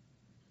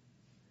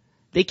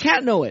 They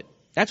can't know it.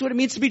 That's what it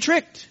means to be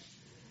tricked.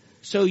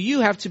 So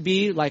you have to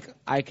be like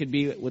I could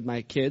be with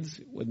my kids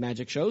with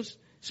magic shows.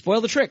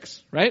 Spoil the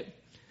tricks, right?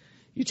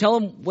 You tell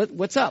them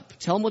what's up.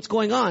 Tell them what's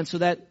going on so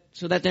that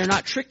they're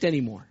not tricked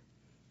anymore.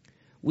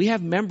 We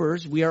have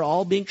members. We are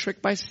all being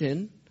tricked by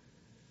sin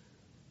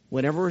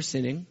whenever we're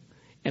sinning.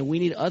 And we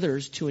need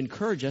others to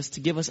encourage us, to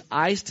give us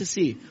eyes to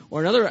see. Or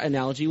another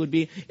analogy would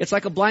be, it's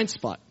like a blind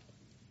spot.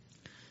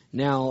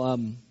 Now,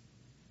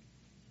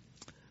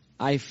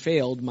 I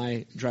failed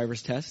my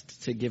driver's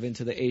test to give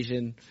into the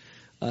Asian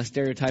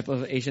stereotype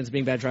of Asians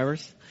being bad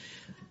drivers.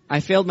 I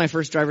failed my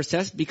first driver's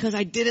test because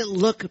I didn't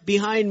look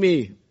behind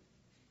me.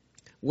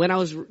 When I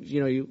was,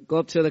 you go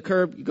up to the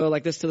curb, you go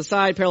like this to the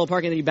side, parallel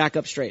parking, and then you back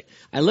up straight.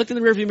 I looked in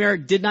the rearview mirror,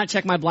 did not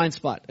check my blind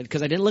spot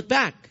because I didn't look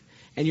back.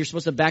 And you're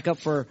supposed to back up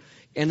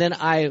and then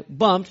I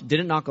bumped,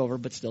 didn't knock over,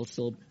 but still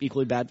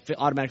equally bad,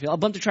 automatic fail. I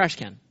bumped a trash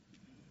can.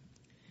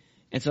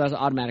 And so that was an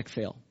automatic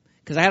fail.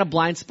 Because I had a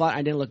blind spot,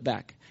 I didn't look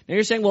back. Now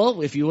you're saying,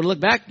 well, if you would have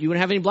looked back, you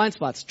wouldn't have any blind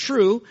spots.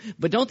 True,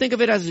 but don't think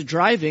of it as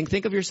driving.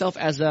 Think of yourself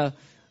as a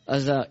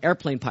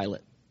airplane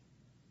pilot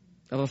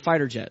of a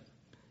fighter jet.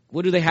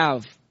 What do they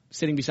have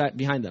sitting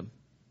behind them?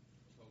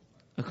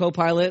 A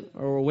co-pilot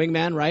or a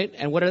wingman, right?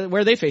 And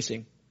where are they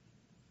facing?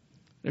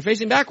 They're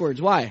facing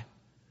backwards. Why?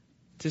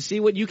 To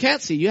see what you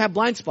can't see. You have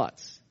blind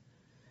spots.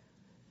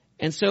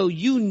 And so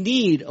you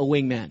need a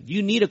wingman.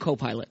 You need a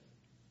co-pilot.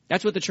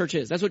 That's what the church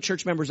is. That's what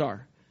church members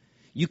are.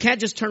 You can't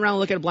just turn around and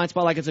look at a blind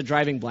spot like it's a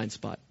driving blind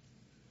spot.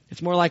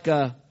 It's more like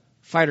a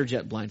fighter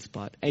jet blind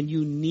spot. And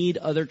you need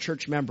other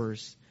church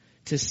members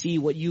to see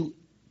what you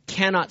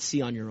cannot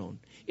see on your own.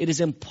 It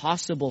is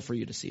impossible for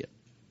you to see it.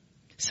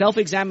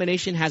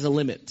 Self-examination has a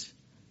limit.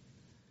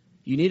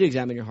 You need to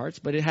examine your hearts,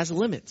 but it has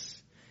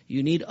limits.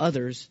 You need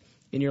others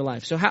in your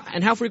life. So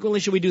how frequently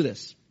should we do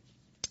this?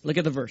 Look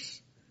at the verse.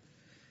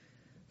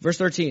 Verse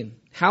 13.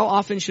 How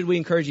often should we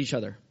encourage each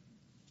other?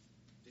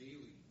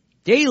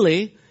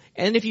 Daily.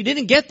 And if you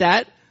didn't get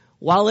that,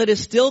 while it is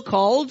still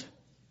called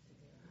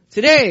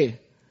today.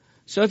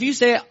 So if you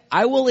say,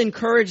 I will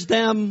encourage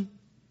them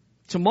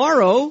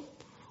tomorrow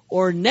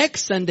or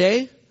next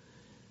Sunday,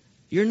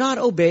 you're not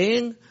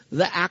obeying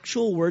the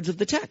actual words of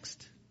the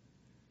text.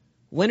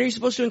 When are you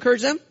supposed to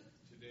encourage them?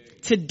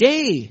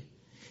 Today.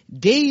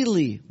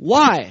 Daily.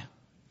 Why?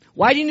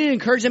 Why do you need to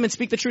encourage them and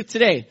speak the truth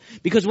today?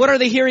 Because what are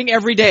they hearing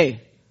every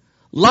day?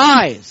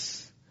 Lies.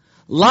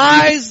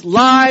 Lies,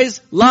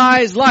 lies,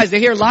 lies, lies. They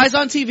hear lies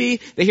on TV.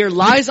 They hear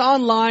lies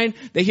online.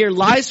 They hear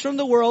lies from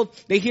the world.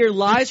 They hear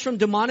lies from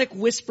demonic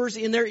whispers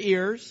in their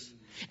ears.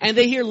 And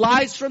they hear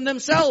lies from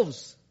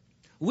themselves.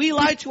 We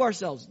lie to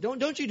ourselves.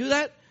 Don't you do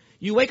that?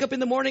 You wake up in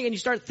the morning and you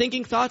start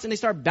thinking thoughts and they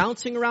start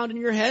bouncing around in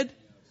your head.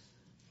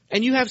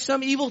 And you have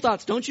some evil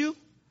thoughts, don't you?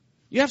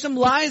 You have some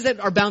lies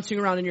that are bouncing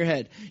around in your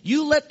head.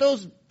 You let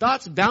those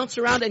thoughts bounce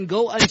around and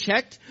go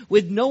unchecked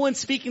with no one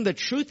speaking the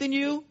truth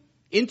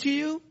into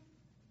you,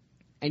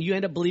 and you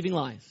end up believing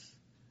lies.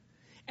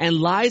 And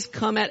lies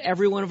come at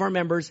every one of our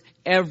members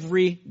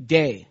every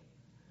day.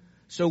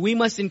 So we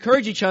must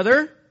encourage each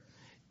other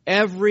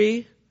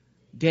every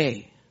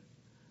day.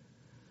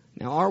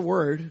 Now our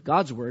word,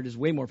 God's word, is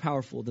way more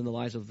powerful than the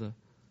lies of the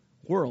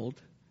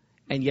world,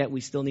 and yet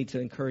we still need to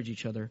encourage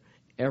each other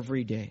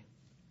every day.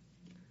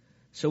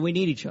 So we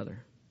need each other,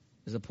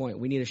 is the point.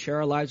 We need to share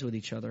our lives with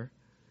each other.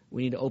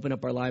 We need to open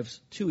up our lives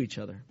to each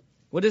other.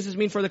 What does this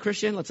mean for the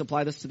Christian? Let's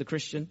apply this to the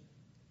Christian.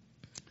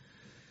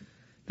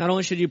 Not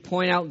only should you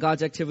point out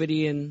God's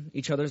activity in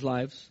each other's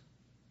lives,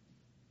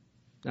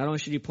 not only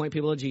should you point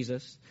people to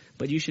Jesus,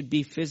 but you should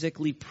be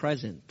physically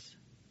present.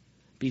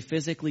 Be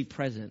physically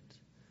present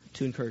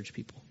to encourage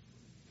people.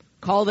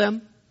 Call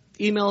them,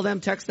 email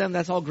them, text them.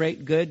 That's all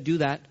great, good, do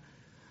that.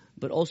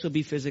 But also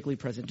be physically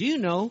present. Do you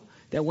know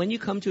that when you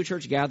come to a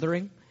church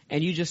gathering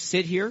and you just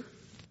sit here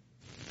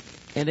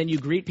and then you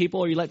greet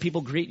people or you let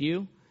people greet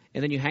you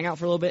and then you hang out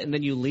for a little bit and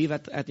then you leave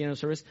at the end of the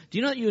service, do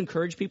you know that you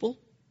encourage people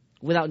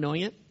without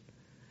knowing it?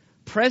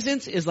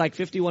 Presence is like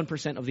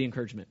 51% of the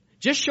encouragement.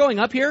 Just showing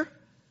up here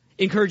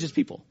encourages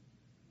people.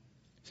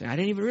 Say, I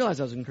didn't even realize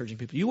I was encouraging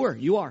people.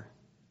 You are.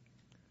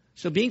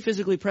 So being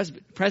physically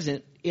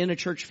present in a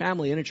church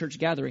family, in a church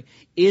gathering,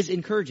 is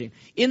encouraging.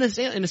 In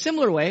a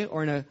similar way,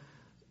 or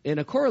in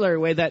a corollary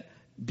way, that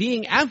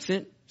being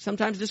absent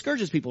sometimes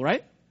discourages people,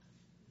 right?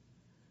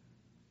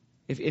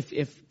 If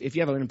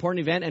you have an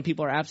important event and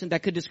people are absent,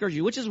 that could discourage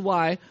you, which is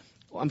why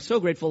I'm so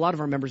grateful a lot of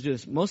our members do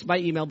this. Most by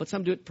email, but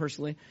some do it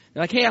personally.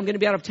 They're like, hey, I'm going to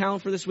be out of town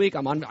for this week.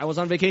 I was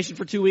on vacation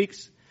for 2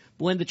 weeks.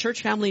 But when the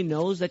church family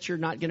knows that you're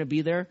not going to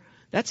be there,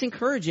 that's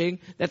encouraging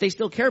that they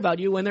still care about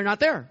you when they're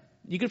not there.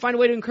 You can find a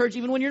way to encourage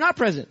even when you're not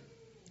present.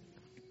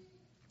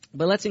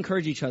 But let's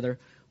encourage each other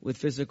with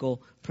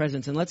physical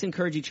presence, and let's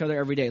encourage each other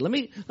every day. Let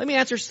me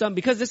answer some,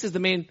 because this is the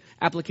main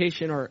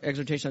application or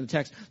exhortation of the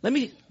text. Let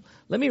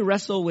me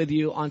wrestle with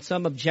you on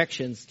some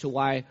objections to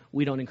why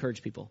we don't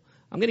encourage people.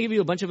 I'm going to give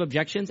you a bunch of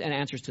objections and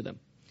answers to them.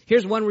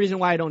 Here's one reason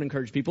why I don't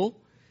encourage people.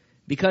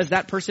 Because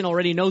that person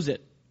already knows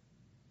it.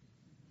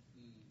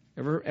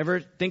 Ever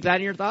think that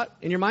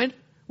in your mind?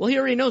 Well, he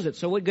already knows it,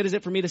 so what good is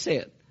it for me to say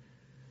it?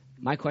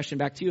 My question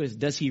back to you is,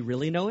 does he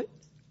really know it?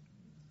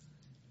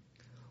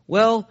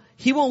 Well,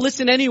 he won't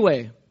listen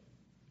anyway.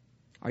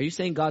 Are you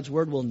saying God's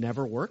word will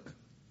never work?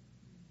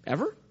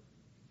 Ever?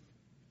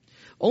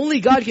 Only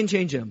God can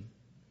change him.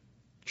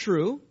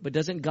 True, but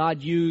doesn't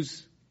God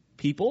use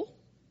people?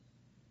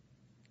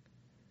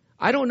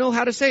 I don't know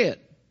how to say it.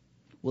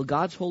 Will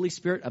God's Holy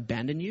Spirit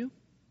abandon you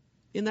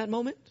in that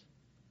moment?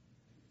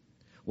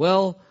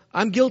 Well,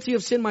 I'm guilty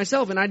of sin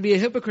myself, and I'd be a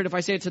hypocrite if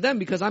I say it to them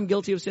because I'm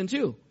guilty of sin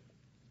too.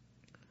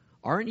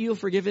 Aren't you a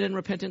forgiven and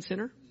repentant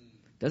sinner?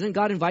 Doesn't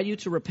God invite you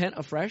to repent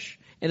afresh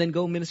and then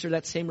go minister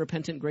that same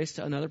repentant grace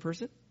to another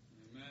person?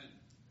 Amen.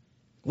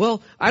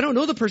 Well, I don't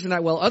know the person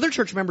that well. Other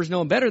church members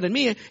know him better than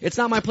me. It's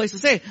not my place to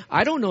say.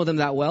 I don't know them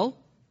that well.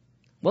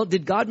 Well,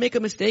 did God make a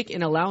mistake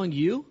in allowing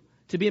you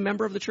to be a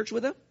member of the church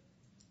with him?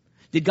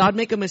 Did God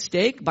make a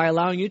mistake by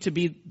allowing you to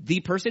be the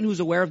person who's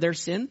aware of their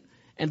sin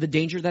and the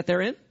danger that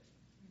they're in?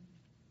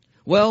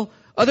 Well,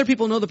 other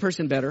people know the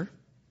person better.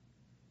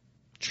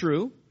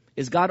 True.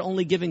 Is God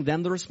only giving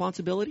them the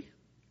responsibility?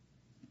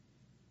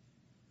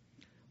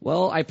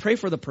 Well, I pray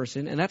for the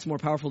person, and that's more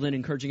powerful than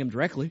encouraging him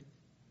directly.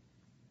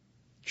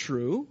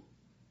 True.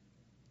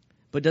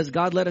 But does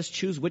God let us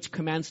choose which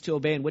commands to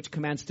obey and which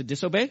commands to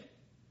disobey?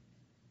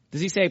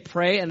 Does he say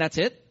pray and that's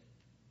it?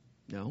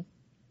 No.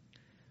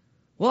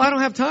 Well, I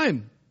don't have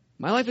time.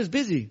 My life is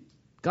busy.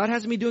 God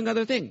has me doing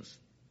other things.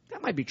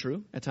 That might be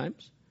true at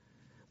times.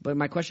 But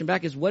my question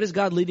back is, what is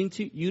God leading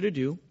you to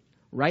do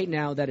right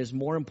now that is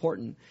more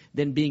important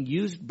than being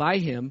used by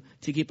him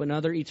to keep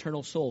another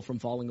eternal soul from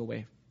falling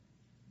away?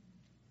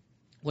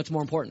 What's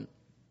more important?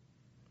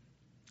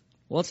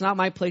 Well, it's not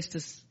my place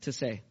to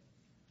say.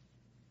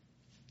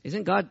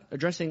 Isn't God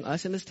addressing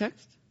us in this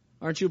text?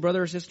 Aren't you a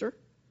brother or sister?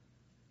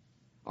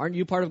 Aren't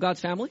you part of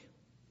God's family?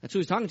 That's who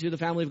he's talking to, the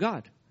family of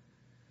God.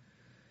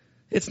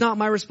 It's not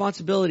my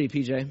responsibility,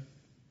 PJ.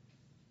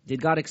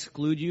 Did God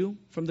exclude you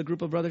from the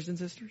group of brothers and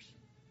sisters?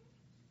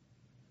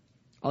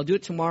 I'll do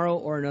it tomorrow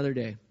or another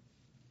day.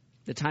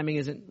 The timing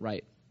isn't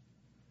right.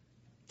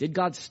 Did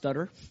God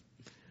stutter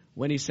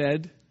when he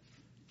said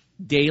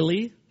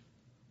daily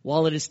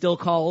while it is still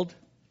called,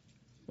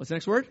 what's the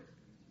next word?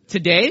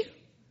 Today?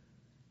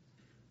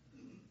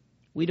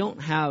 We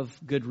don't have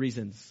good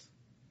reasons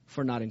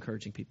for not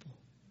encouraging people.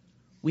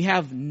 We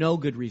have no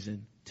good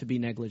reason to be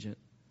negligent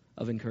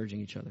of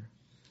encouraging each other.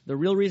 The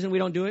real reason we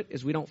don't do it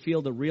is we don't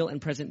feel the real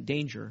and present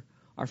danger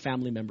our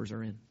family members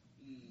are in.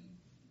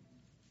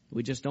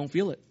 We just don't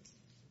feel it.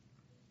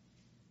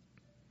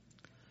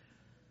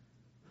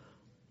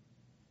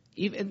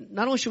 Even,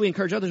 not only should we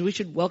encourage others, we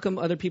should welcome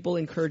other people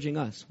encouraging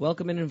us.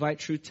 Welcome and invite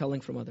truth-telling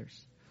from others.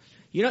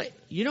 You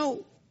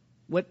know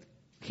what?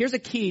 Here's a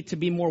key to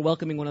be more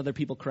welcoming when other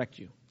people correct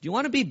you. Do you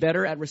want to be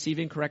better at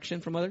receiving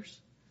correction from others?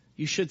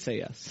 You should say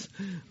yes.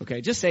 Okay,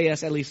 just say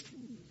yes, at least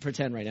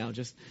pretend right now,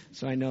 just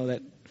so I know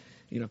that,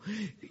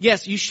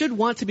 Yes, you should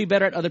want to be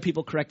better at other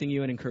people correcting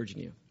you and encouraging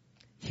you.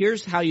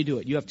 Here's how you do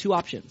it. You have two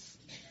options.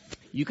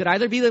 You could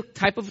either be the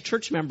type of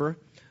church member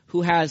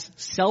who has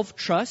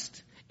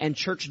self-trust and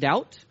church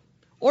doubt,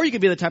 or you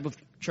could be the type of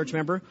church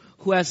member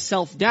who has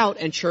self-doubt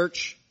and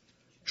church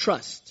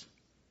trust.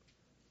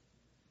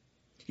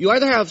 You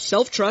either have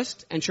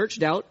self-trust and church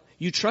doubt.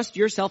 You trust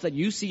yourself that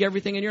you see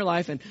everything in your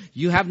life and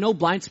you have no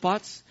blind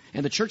spots,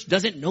 and the church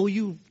doesn't know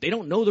you. They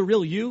don't know the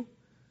real you,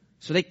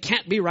 so they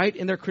can't be right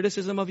in their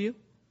criticism of you.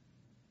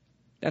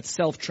 That's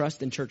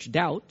self-trust and church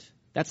doubt.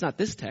 That's not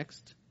this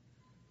text.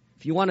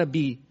 If you want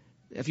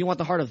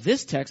the heart of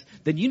this text,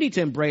 then you need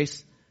to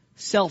embrace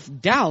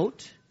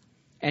self-doubt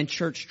and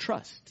church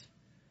trust.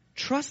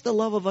 Trust the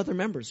love of other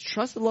members.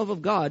 Trust the love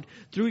of God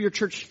through your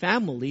church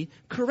family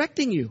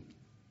correcting you.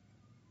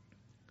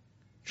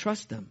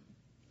 Trust them.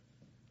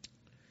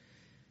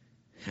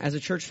 As a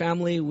church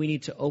family, we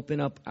need to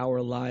open up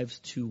our lives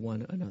to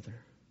one another.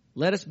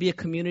 Let us be a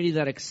community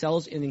that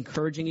excels in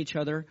encouraging each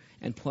other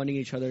and pointing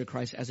each other to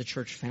Christ as a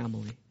church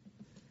family.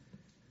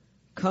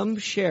 Come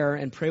share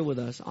and pray with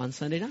us on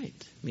Sunday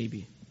night,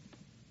 maybe.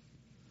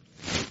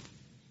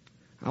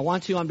 I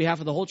want to, on behalf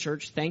of the whole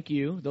church, thank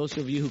you, those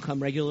of you who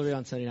come regularly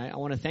on Sunday night. I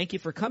want to thank you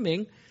for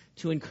coming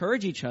to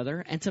encourage each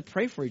other and to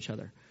pray for each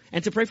other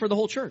and to pray for the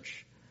whole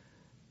church.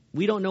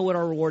 We don't know what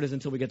our reward is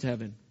until we get to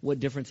heaven, what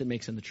difference it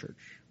makes in the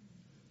church.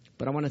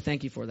 But I want to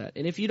thank you for that.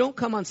 And if you don't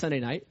come on Sunday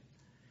night,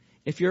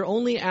 if you're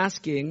only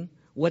asking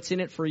what's in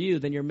it for you,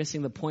 then you're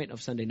missing the point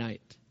of Sunday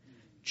night.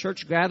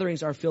 Church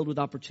gatherings are filled with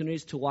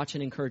opportunities to watch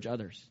and encourage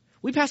others.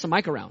 We pass a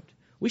mic around.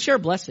 We share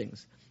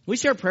blessings. We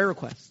share prayer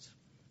requests.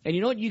 And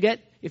you know what you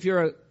get if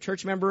you're a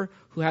church member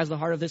who has the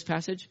heart of this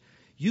passage?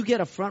 You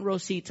get a front row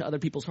seat to other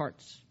people's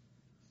hearts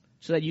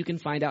so that you can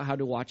find out how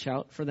to watch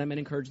out for them and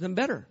encourage them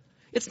better.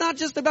 It's not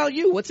just about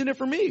you. What's in it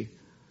for me?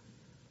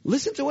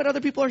 Listen to what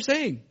other people are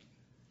saying.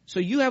 So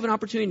you have an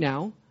opportunity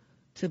now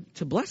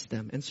to bless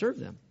them and serve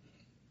them.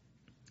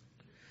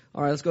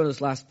 All right, let's go to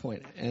this last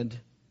point. And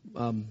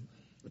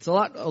it's a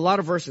lot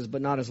of verses,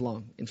 but not as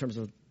long in terms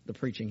of the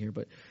preaching here.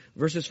 But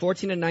verses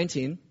 14 and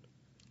 19.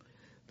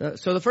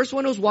 So the first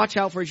one was watch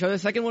out for each other. The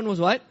second one was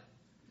what?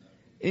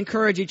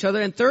 Encourage each other.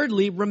 And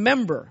thirdly,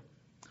 remember.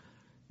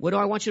 What do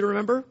I want you to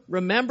remember?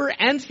 Remember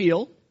and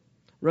feel.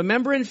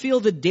 Remember and feel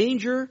the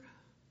danger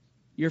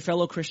your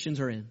fellow Christians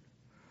are in.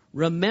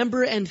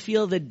 Remember and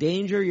feel the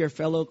danger your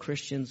fellow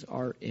Christians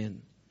are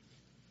in.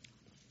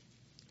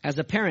 As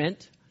a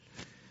parent,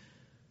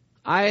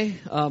 I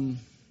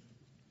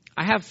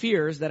have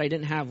fears that I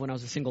didn't have when I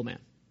was a single man.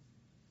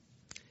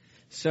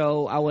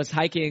 So I was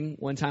hiking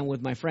one time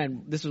with my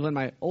friend. This was when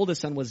my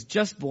oldest son was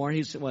just born.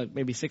 He's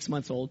maybe 6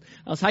 months old.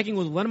 I was hiking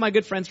with one of my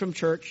good friends from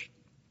church.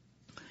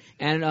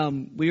 And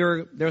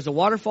there was a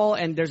waterfall,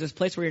 and there's this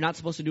place where you're not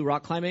supposed to do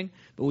rock climbing,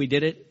 but we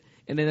did it.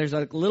 And then there's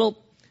a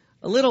little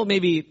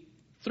maybe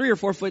 3 or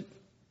 4 foot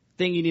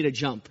thing you need to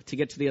jump to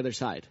get to the other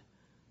side.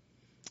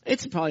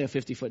 It's probably a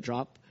 50-foot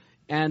drop.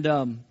 And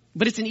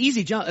but it's an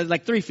easy jump,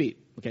 like 3 feet.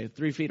 Okay,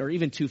 3 feet or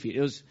even 2 feet.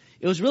 It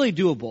was really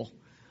doable.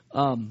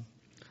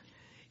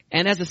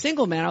 And as a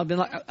single man, I've been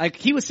like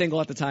he was single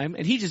at the time,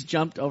 and he just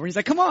jumped over. He's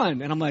like, "Come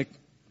on!" And I'm like,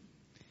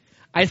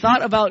 I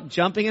thought about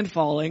jumping and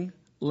falling,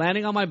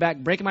 landing on my back,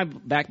 breaking my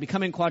back,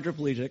 becoming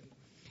quadriplegic,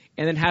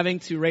 and then having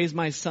to raise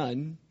my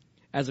son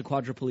as a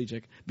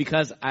quadriplegic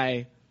because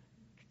I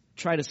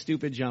tried a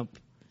stupid jump,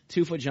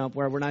 2-foot jump,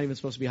 where we're not even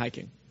supposed to be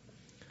hiking.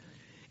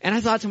 And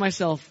I thought to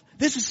myself,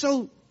 this is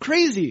so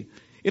crazy.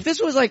 If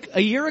this was like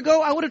a year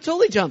ago, I would have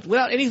totally jumped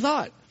without any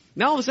thought.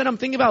 Now all of a sudden I'm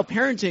thinking about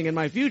parenting and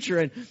my future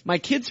and my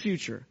kids'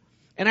 future.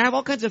 And I have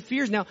all kinds of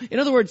fears now. In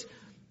other words,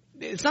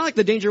 it's not like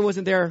the danger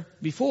wasn't there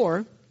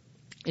before.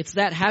 It's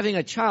that having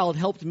a child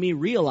helped me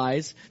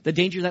realize the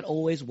danger that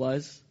always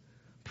was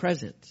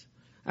present.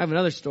 I have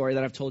another story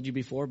that I've told you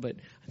before, but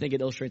I think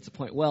it illustrates the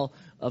point well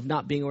of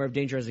not being aware of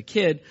danger as a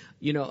kid.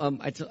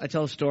 I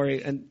tell a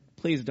story, and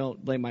please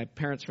don't blame my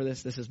parents for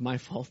this. This is my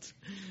fault.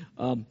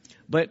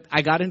 But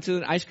I got into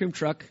an ice cream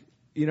truck.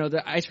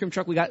 The ice cream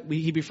truck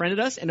he befriended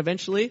us, and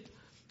eventually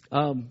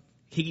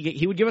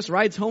he would give us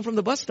rides home from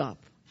the bus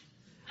stop.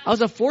 I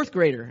was a 4th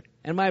grader,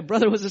 and my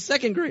brother was a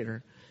 2nd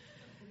grader.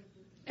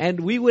 And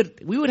we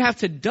would have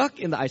to duck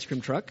in the ice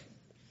cream truck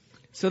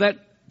so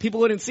that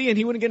people wouldn't see and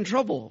he wouldn't get in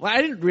trouble. Well,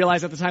 I didn't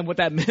realize at the time what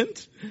that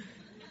meant.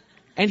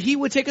 And he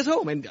would take us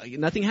home, and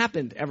nothing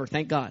happened ever,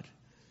 thank God.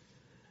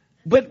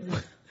 But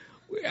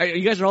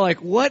you guys are all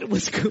like, what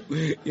was,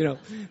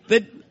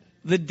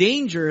 the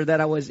danger that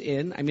I was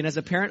in. I mean, as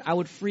a parent, I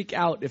would freak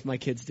out if my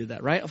kids did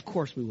that, right? Of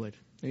course we would.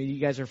 I mean, you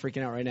guys are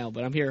freaking out right now,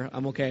 but I'm here.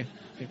 I'm okay.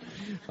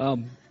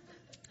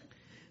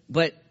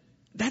 But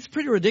that's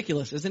pretty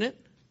ridiculous, isn't it?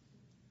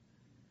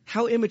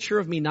 How immature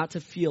of me not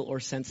to feel or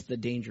sense the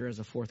danger as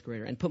a fourth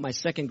grader and put my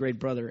second grade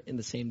brother in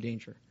the same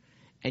danger.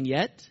 And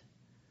yet,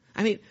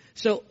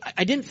 so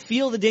I didn't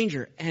feel the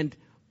danger. And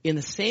in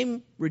the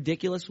same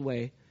ridiculous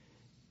way,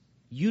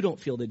 you don't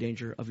feel the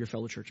danger of your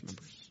fellow church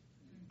members.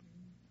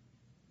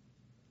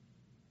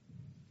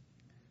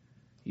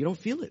 You don't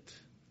feel it.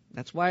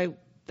 That's why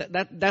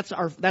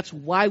that's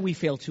why we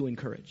fail to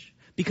encourage.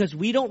 Because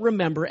we don't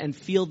remember and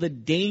feel the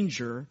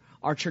danger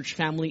our church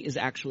family is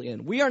actually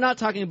in. We are not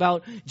talking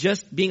about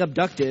just being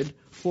abducted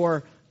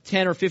for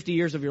 10 or 50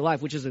 years of your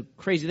life, which is a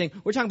crazy thing.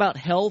 We're talking about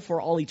hell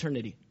for all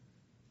eternity.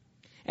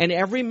 And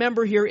every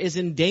member here is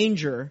in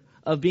danger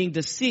of being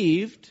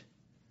deceived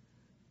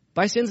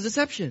by sin's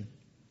deception.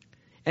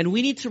 And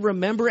we need to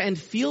remember and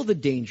feel the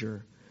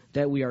danger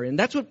that we are in.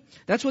 That's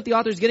what the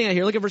author is getting at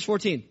here. Look at verse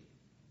 14.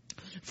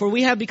 For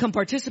we have become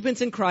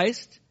participants in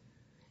Christ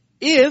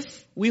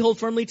if we hold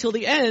firmly till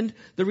the end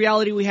the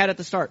reality we had at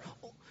the start.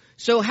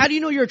 So how do you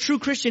know you're a true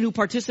Christian who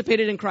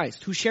participated in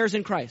Christ, who shares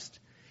in Christ?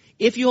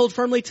 If you hold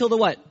firmly till the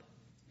what?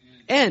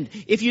 End.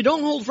 If you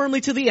don't hold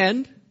firmly to the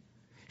end,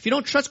 if you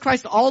don't trust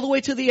Christ all the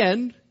way to the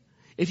end,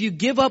 if you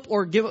give up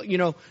or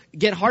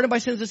get hardened by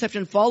sin's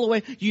deception, fall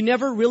away, you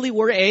never really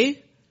were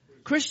a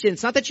Christian.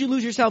 It's not that you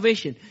lose your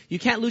salvation. You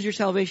can't lose your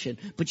salvation,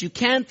 but you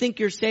can think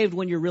you're saved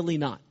when you're really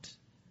not.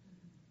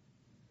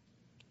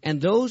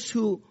 And those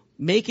who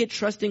make it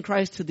trusting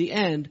Christ to the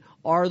end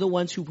are the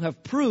ones who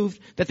have proved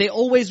that they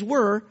always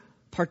were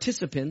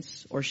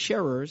participants or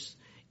sharers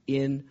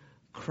in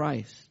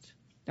Christ.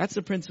 That's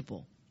the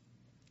principle.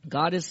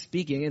 God is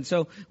speaking. And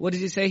so what does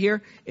he say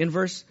here in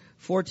verse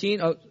 15?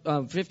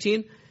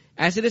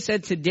 As it is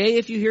said, today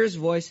if you hear his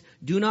voice,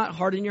 do not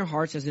harden your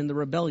hearts as in the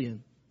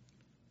rebellion.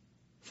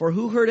 For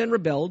who heard and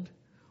rebelled?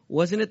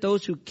 Wasn't it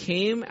those who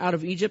came out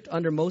of Egypt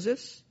under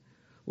Moses,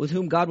 with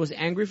whom God was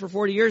angry for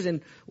 40 years?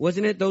 And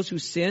wasn't it those who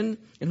sinned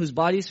and whose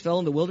bodies fell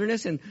in the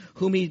wilderness, and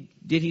whom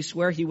did he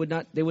swear they would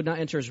not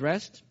enter his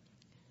rest?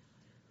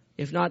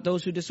 If not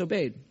those who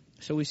disobeyed.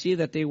 So we see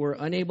that they were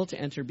unable to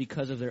enter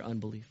because of their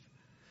unbelief.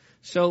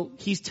 So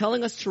he's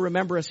telling us to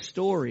remember a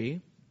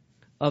story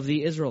of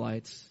the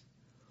Israelites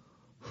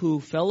who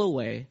fell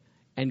away,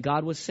 and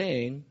God was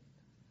saying,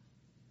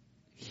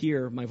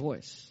 hear my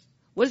voice.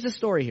 What is the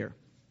story here?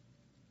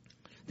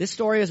 This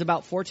story is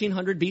about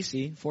 1400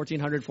 BC,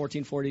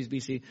 1440s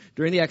BC,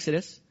 during the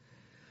Exodus.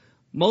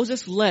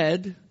 Moses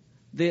led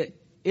the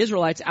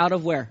Israelites out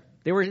of where?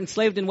 They were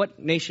enslaved in what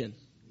nation?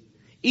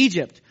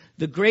 Egypt,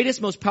 the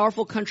greatest, most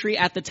powerful country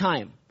at the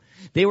time.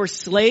 They were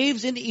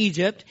slaves in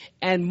Egypt,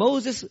 and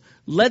Moses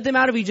led them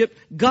out of Egypt.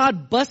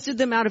 God busted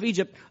them out of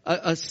Egypt,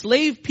 a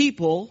slave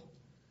people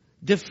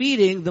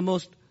defeating the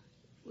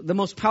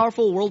most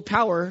powerful world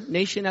power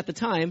nation at the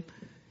time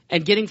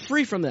and getting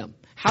free from them.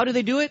 How did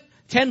they do it?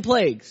 10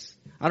 plagues.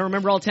 I don't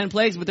remember all 10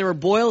 plagues, but there were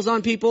boils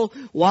on people.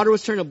 Water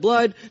was turned to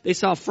blood. They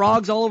saw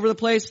frogs all over the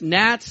place,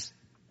 gnats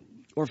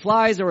or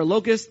flies. There were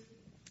locusts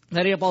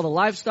that ate up all the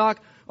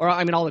livestock,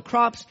 all the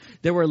crops.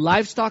 There were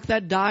livestock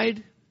that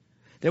died.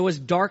 There was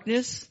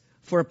darkness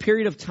for a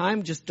period of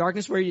time, just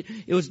darkness where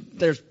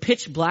there's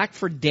pitch black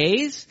for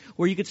days,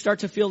 where you could start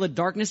to feel the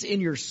darkness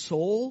in your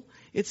soul,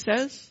 it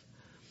says.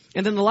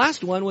 And then the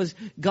last one was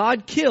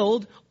God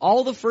killed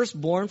all the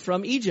firstborn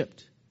from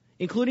Egypt,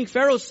 including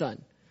Pharaoh's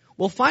son.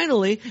 Well,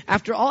 finally,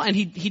 after all, and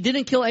he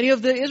didn't kill any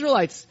of the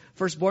Israelites'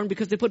 firstborn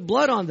because they put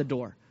blood on the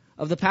door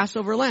of the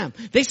Passover lamb.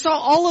 They saw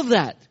all of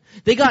that.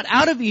 They got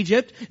out of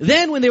Egypt.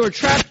 Then when they were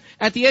trapped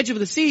at the edge of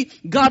the sea,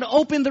 God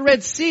opened the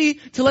Red Sea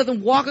to let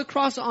them walk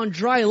across on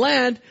dry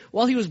land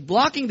while he was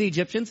blocking the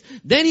Egyptians.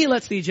 Then he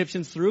lets the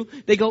Egyptians through.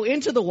 They go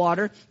into the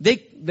water. Then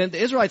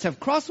the Israelites have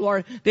crossed the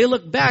water. They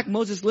look back.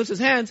 Moses lifts his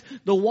hands.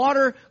 The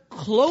water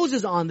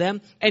closes on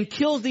them and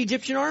kills the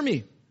Egyptian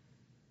army.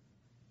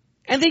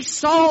 And they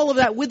saw all of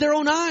that with their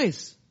own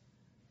eyes.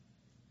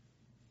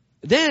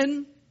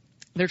 Then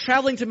they're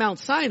traveling to Mount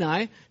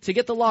Sinai to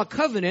get the law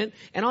covenant,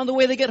 and on the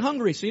way they get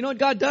hungry. So you know what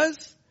God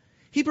does?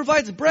 He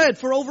provides bread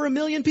for over 1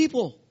 million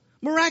people.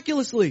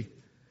 Miraculously.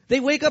 They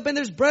wake up and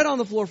there's bread on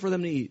the floor for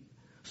them to eat.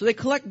 So they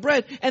collect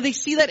bread, and they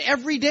see that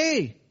every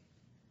day.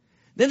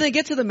 Then they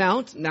get to the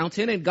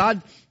mountain, and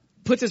God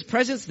puts his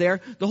presence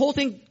there. The whole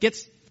thing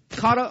gets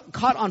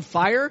caught on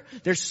fire.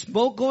 There's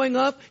smoke going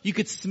up. You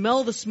could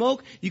smell the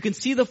smoke. You can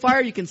see the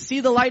fire. You can see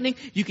the lightning.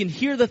 You can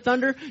hear the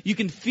thunder. You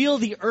can feel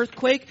the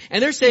earthquake.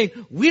 And they're saying,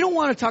 we don't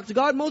want to talk to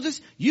God,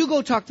 Moses. You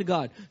go talk to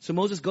God. So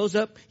Moses goes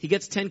up. He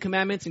gets 10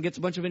 commandments and gets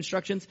a bunch of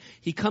instructions.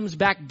 He comes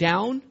back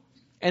down,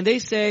 and they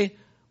say,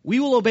 we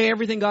will obey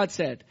everything God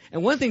said.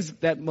 And one of the things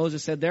that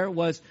Moses said there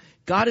was,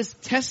 God is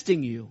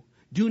testing you.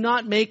 Do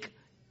not make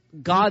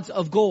gods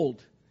of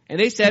gold. And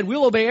they said,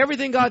 we'll obey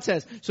everything God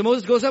says. So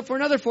Moses goes up for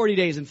another 40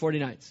 days and 40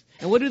 nights.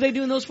 And what do they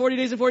do in those 40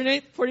 days and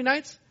 40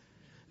 nights?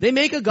 They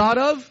make a god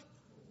of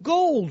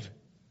gold.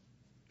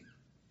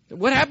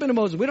 What happened to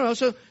Moses? We don't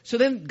know. So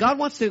then God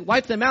wants to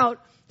wipe them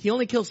out. He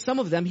only kills some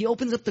of them. He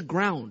opens up the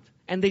ground.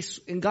 And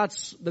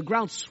the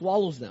ground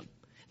swallows them.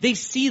 They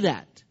see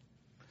that.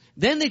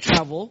 Then they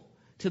travel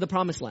to the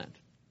promised land.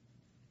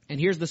 And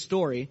here's the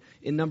story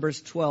in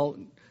Numbers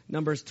 13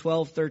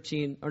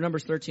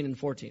 and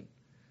 14.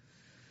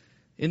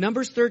 In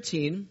Numbers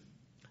 13,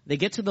 they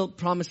get to the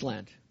promised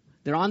land.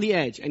 They're on the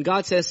edge. And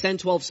God says, send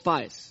 12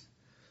 spies.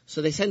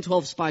 So they send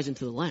 12 spies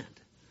into the land.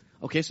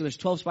 Okay, so there's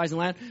 12 spies in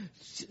the land.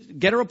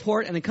 Get a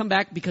report and then come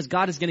back because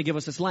God is going to give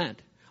us this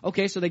land.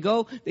 Okay, so they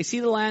go, they see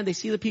the land, they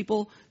see the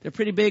people. They're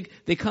pretty big.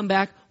 They come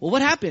back. Well,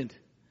 what happened?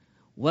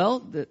 Well,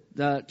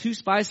 the 2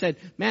 spies said,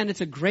 man,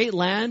 it's a great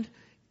land.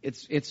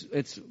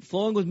 It's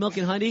flowing with milk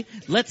and honey.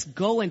 Let's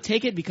go and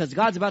take it because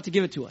God's about to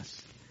give it to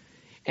us.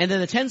 And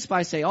then the 10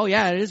 spies say, oh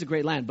yeah, it is a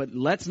great land, but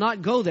let's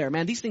not go there.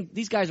 Man,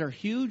 these guys are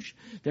huge.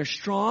 They're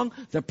strong.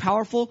 They're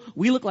powerful.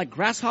 We look like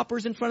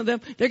grasshoppers in front of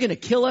them. They're going to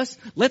kill us.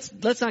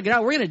 Let's not get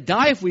out. We're going to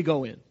die if we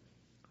go in.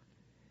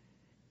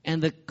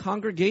 And the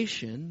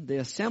congregation, the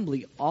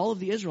assembly, all of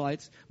the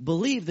Israelites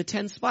believe the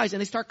 10 spies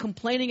and they start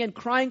complaining and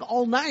crying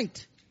all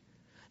night.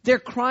 They're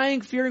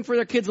crying, fearing for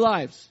their kids'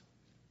 lives.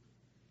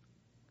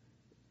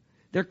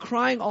 They're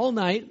crying all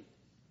night.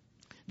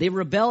 They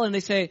rebel and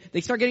they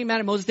start getting mad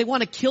at Moses. They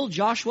want to kill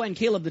Joshua and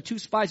Caleb, the 2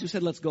 spies who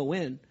said, let's go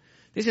in.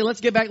 They say, let's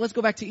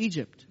go back to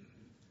Egypt.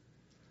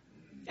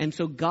 And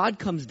so God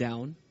comes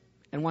down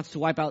and wants to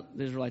wipe out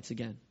the Israelites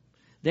again.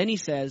 Then he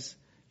says,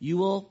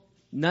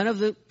 none of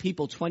the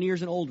people 20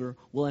 years and older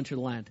will enter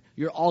the land.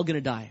 You're all going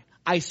to die.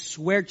 I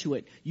swear to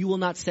it. You will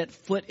not set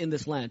foot in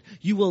this land.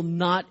 You will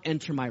not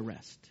enter my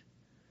rest.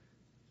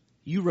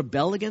 You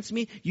rebel against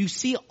me. You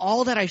see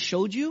all that I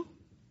showed you?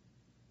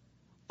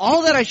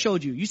 All that I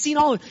showed you. You've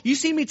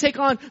seen me take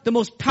on the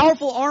most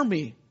powerful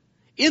army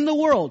in the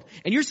world.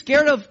 And you're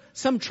scared of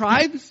some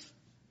tribes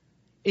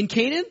in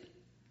Canaan?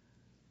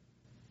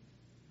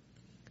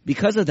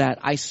 Because of that,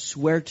 I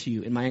swear to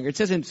you in my anger. It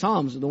says in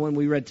Psalms, the one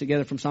we read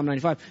together from Psalm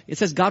 95, it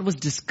says God was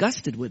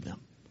disgusted with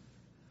them.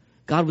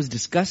 God was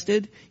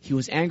disgusted. He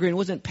was angry. And it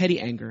wasn't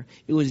petty anger.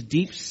 It was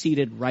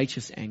deep-seated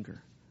righteous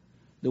anger.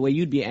 The way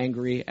you'd be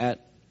angry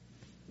at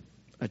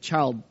a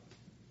child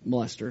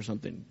molester or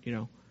something,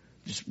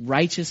 Just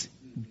righteous,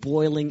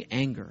 boiling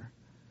anger.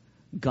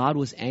 God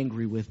was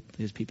angry with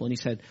his people. And he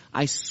said,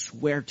 I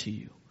swear to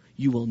you,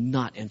 you will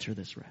not enter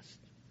this rest.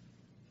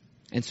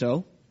 And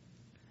so,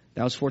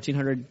 that was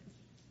 1400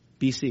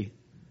 BC.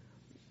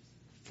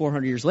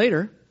 400 years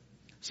later,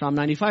 Psalm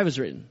 95 is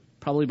written.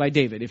 Probably by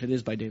David, if it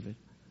is by David.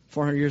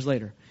 400 years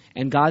later.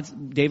 And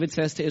David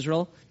says to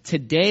Israel,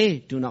 today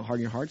do not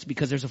harden your hearts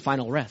because there's a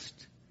final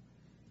rest.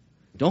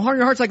 Don't harden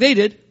your hearts like they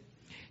did.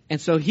 And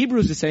so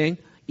Hebrews is saying,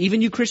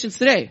 even you Christians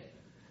today,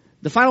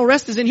 the final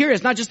rest is in here.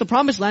 It's not just the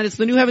promised land. It's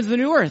the new heavens and the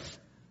new earth.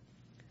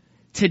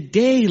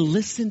 Today,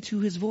 listen to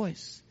his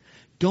voice.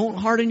 Don't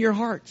harden your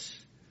hearts.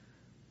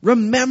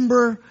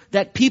 Remember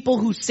that people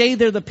who say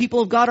they're the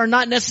people of God are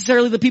not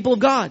necessarily the people of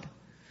God.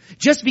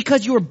 Just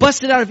because you were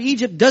busted out of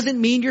Egypt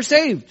doesn't mean you're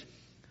saved.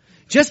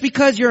 Just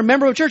because you're a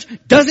member of a church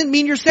doesn't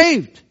mean you're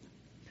saved.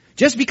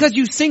 Just because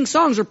you sing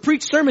songs or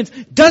preach sermons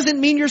doesn't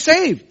mean you're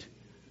saved.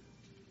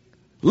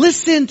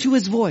 Listen to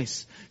his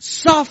voice.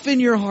 Soften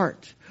your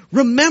heart.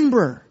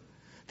 Remember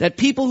that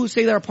people who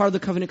say they're a part of the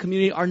covenant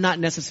community are not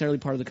necessarily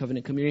part of the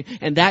covenant community.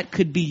 And that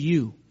could be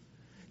you.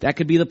 That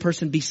could be the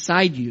person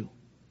beside you.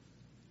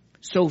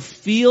 So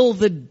feel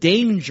the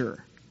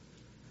danger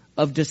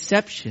of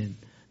deception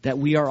that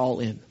we are all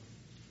in.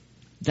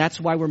 That's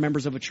why we're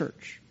members of a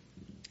church.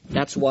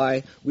 That's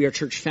why we are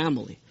church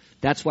family.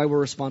 That's why we're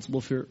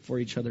responsible for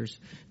each other's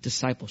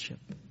discipleship.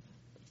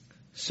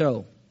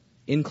 So,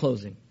 in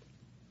closing,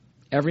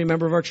 every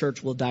member of our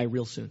church will die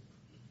real soon.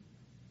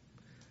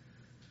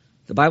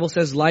 The Bible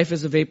says life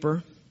is a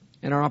vapor,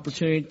 and our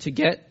opportunity to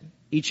get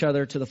each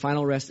other to the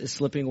final rest is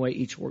slipping away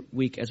each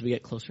week as we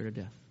get closer to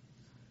death.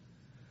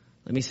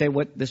 Let me say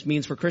what this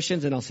means for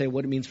Christians, and I'll say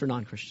what it means for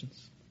non-Christians.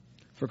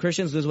 For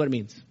Christians, this is what it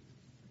means.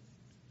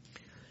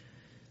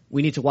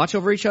 We need to watch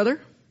over each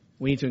other.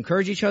 We need to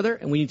encourage each other,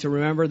 and we need to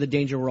remember the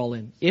danger we're all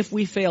in. If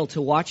we fail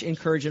to watch,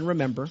 encourage, and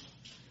remember,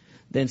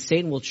 then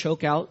Satan will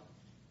choke out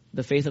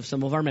the faith of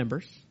some of our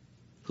members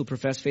who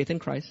profess faith in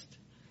Christ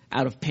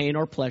out of pain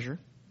or pleasure.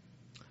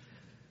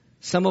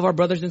 Some of our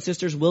brothers and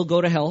sisters will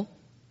go to hell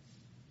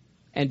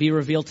and be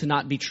revealed to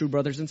not be true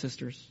brothers and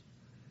sisters.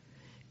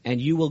 And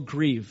you will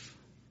grieve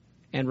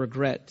and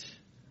regret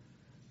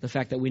the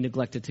fact that we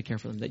neglected to care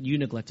for them, that you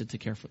neglected to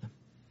care for them.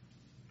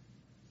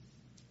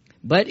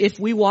 But if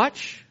we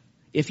watch,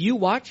 if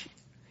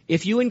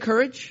you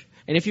encourage,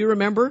 and if you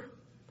remember,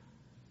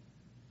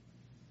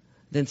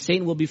 then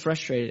Satan will be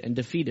frustrated and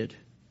defeated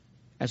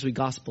as we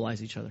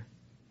gospelize each other.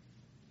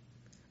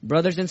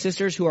 Brothers and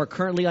sisters who are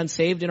currently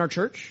unsaved in our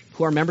church,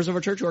 who are members of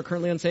our church who are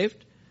currently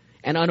unsaved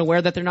and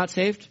unaware that they're not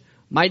saved,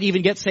 might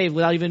even get saved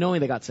without even knowing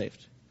they got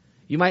saved.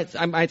 I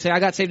might say, I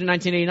got saved in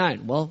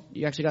 1989. Well,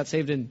 you actually got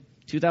saved in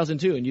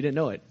 2002 and you didn't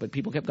know it, but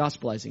people kept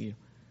gospelizing you.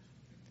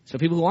 So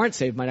people who aren't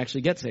saved might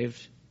actually get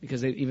saved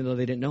because even though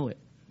they didn't know it.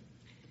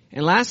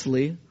 And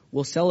lastly,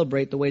 we'll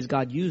celebrate the ways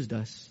God used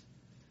us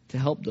to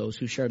help those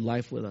who shared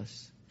life with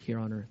us here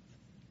on earth.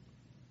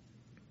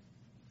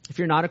 If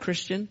you're not a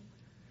Christian,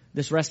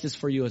 this rest is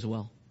for you as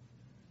well.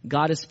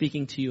 God is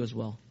speaking to you as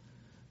well.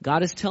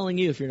 God is telling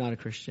you, if you're not a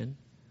Christian,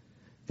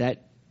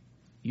 that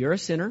you're a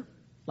sinner,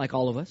 like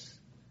all of us.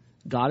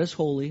 God is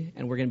holy,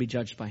 and we're going to be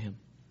judged by him.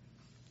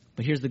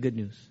 But here's the good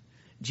news.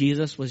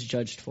 Jesus was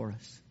judged for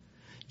us.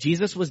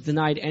 Jesus was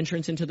denied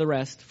entrance into the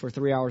rest for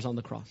 3 hours on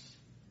the cross.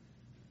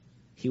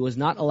 He was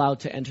not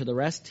allowed to enter the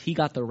rest. He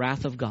got the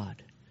wrath of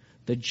God,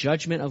 the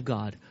judgment of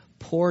God,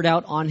 poured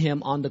out on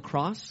him on the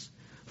cross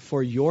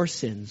for your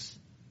sins,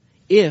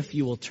 if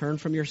you will turn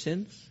from your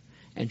sins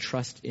and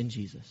trust in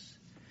Jesus.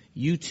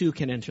 You too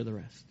can enter the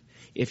rest.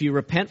 If you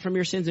repent from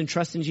your sins and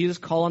trust in Jesus,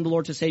 call on the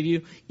Lord to save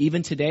you,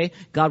 even today,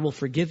 God will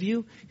forgive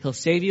you. He'll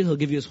save you. He'll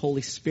give you his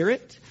Holy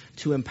Spirit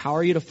to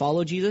empower you to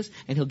follow Jesus,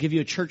 and he'll give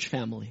you a church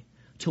family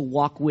to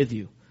walk with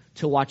you,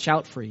 to watch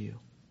out for you,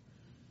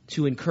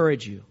 to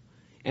encourage you,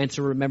 and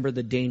to remember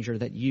the danger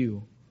that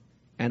you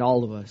and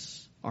all of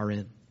us are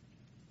in.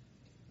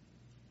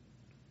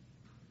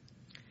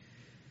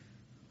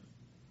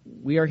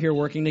 We are here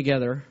working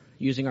together,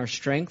 using our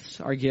strengths,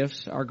 our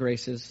gifts, our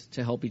graces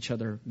to help each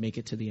other make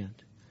it to the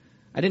end.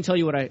 I didn't tell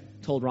you what I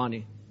told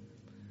Ronnie.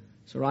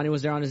 So Ronnie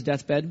was there on his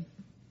deathbed,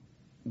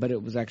 but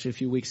it was actually a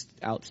few weeks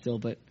out still.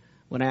 But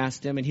when I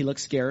asked him and he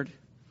looked scared,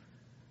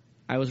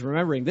 I was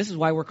remembering this is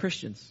why we're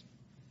Christians.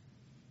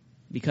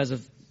 Because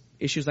of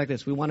issues like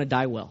this. We want to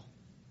die well.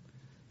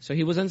 So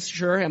he was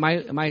unsure, am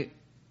I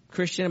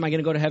Christian? Am I going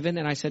to go to heaven?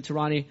 And I said to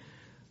Ronnie,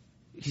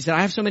 he said,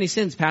 I have so many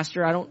sins,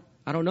 Pastor. I don't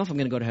know if I'm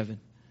going to go to heaven.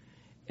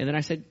 And then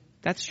I said,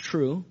 that's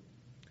true.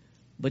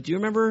 But do you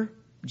remember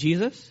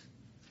Jesus?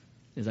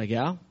 He's like,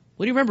 yeah.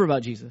 What do you remember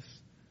about Jesus?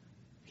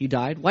 He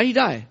died. Why did he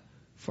die?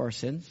 For our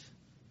sins.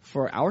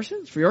 For our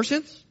sins? For your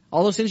sins?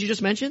 All those sins you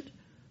just mentioned?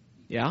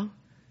 Yeah.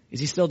 Is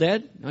he still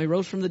dead? No, he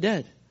rose from the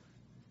dead.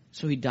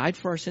 So he died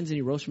for our sins and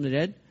he rose from the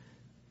dead.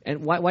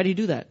 And why did he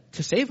do that?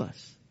 To save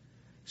us.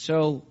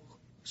 So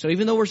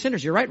even though we're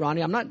sinners, you're right,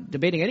 Ronnie, I'm not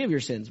debating any of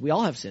your sins. We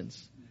all have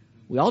sins.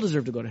 We all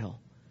deserve to go to hell.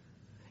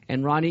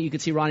 And Ronnie, you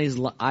could see Ronnie's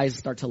eyes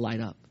start to light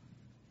up.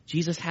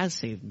 Jesus has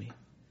saved me.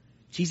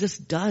 Jesus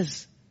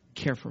does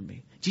care for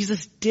me.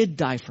 Jesus did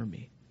die for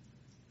me.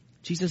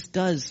 Jesus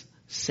does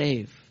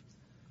save.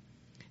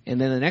 And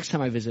then the next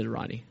time I visited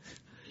Ronnie,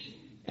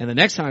 and the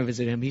next time I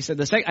visited him, he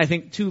said, I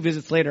think 2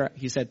 visits later,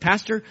 he said,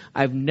 Pastor,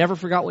 I've never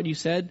forgot what you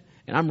said,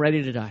 and I'm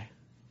ready to die.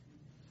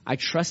 I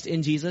trust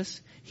in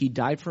Jesus. He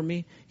died for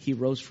me. He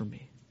rose for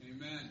me.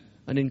 Amen.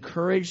 An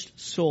encouraged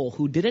soul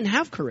who didn't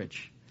have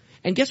courage.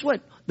 And guess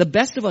what? The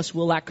best of us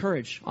will lack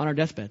courage on our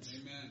deathbeds.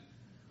 Amen.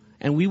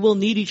 And we will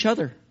need each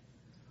other.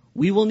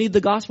 We will need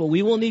the gospel.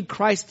 We will need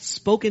Christ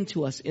spoken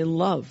to us in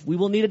love. We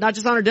will need it not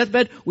just on our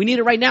deathbed. We need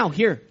it right now,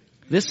 here,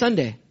 this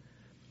Sunday.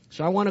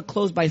 So I want to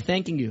close by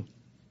thanking you.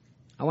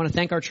 I want to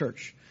thank our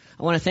church.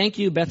 I want to thank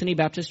you, Bethany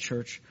Baptist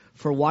Church,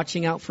 for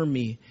watching out for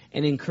me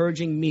and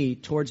encouraging me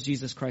towards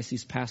Jesus Christ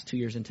these past 2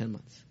 years and 10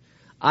 months.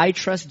 I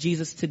trust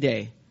Jesus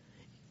today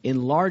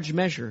in large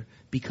measure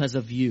because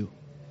of you.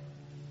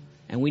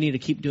 And we need to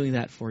keep doing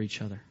that for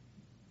each other.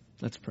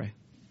 Let's pray.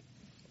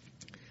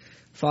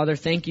 Father,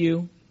 thank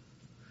you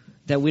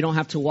that we don't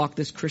have to walk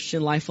this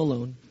Christian life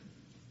alone.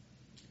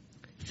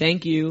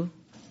 Thank you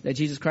that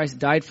Jesus Christ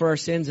died for our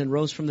sins and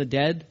rose from the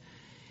dead,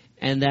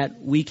 and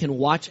that we can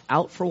watch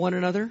out for one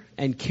another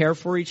and care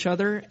for each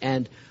other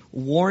and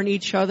warn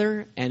each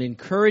other and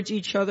encourage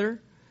each other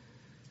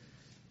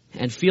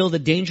and feel the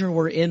danger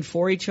we're in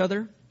for each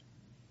other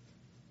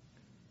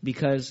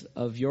because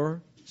of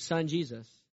your Son, Jesus.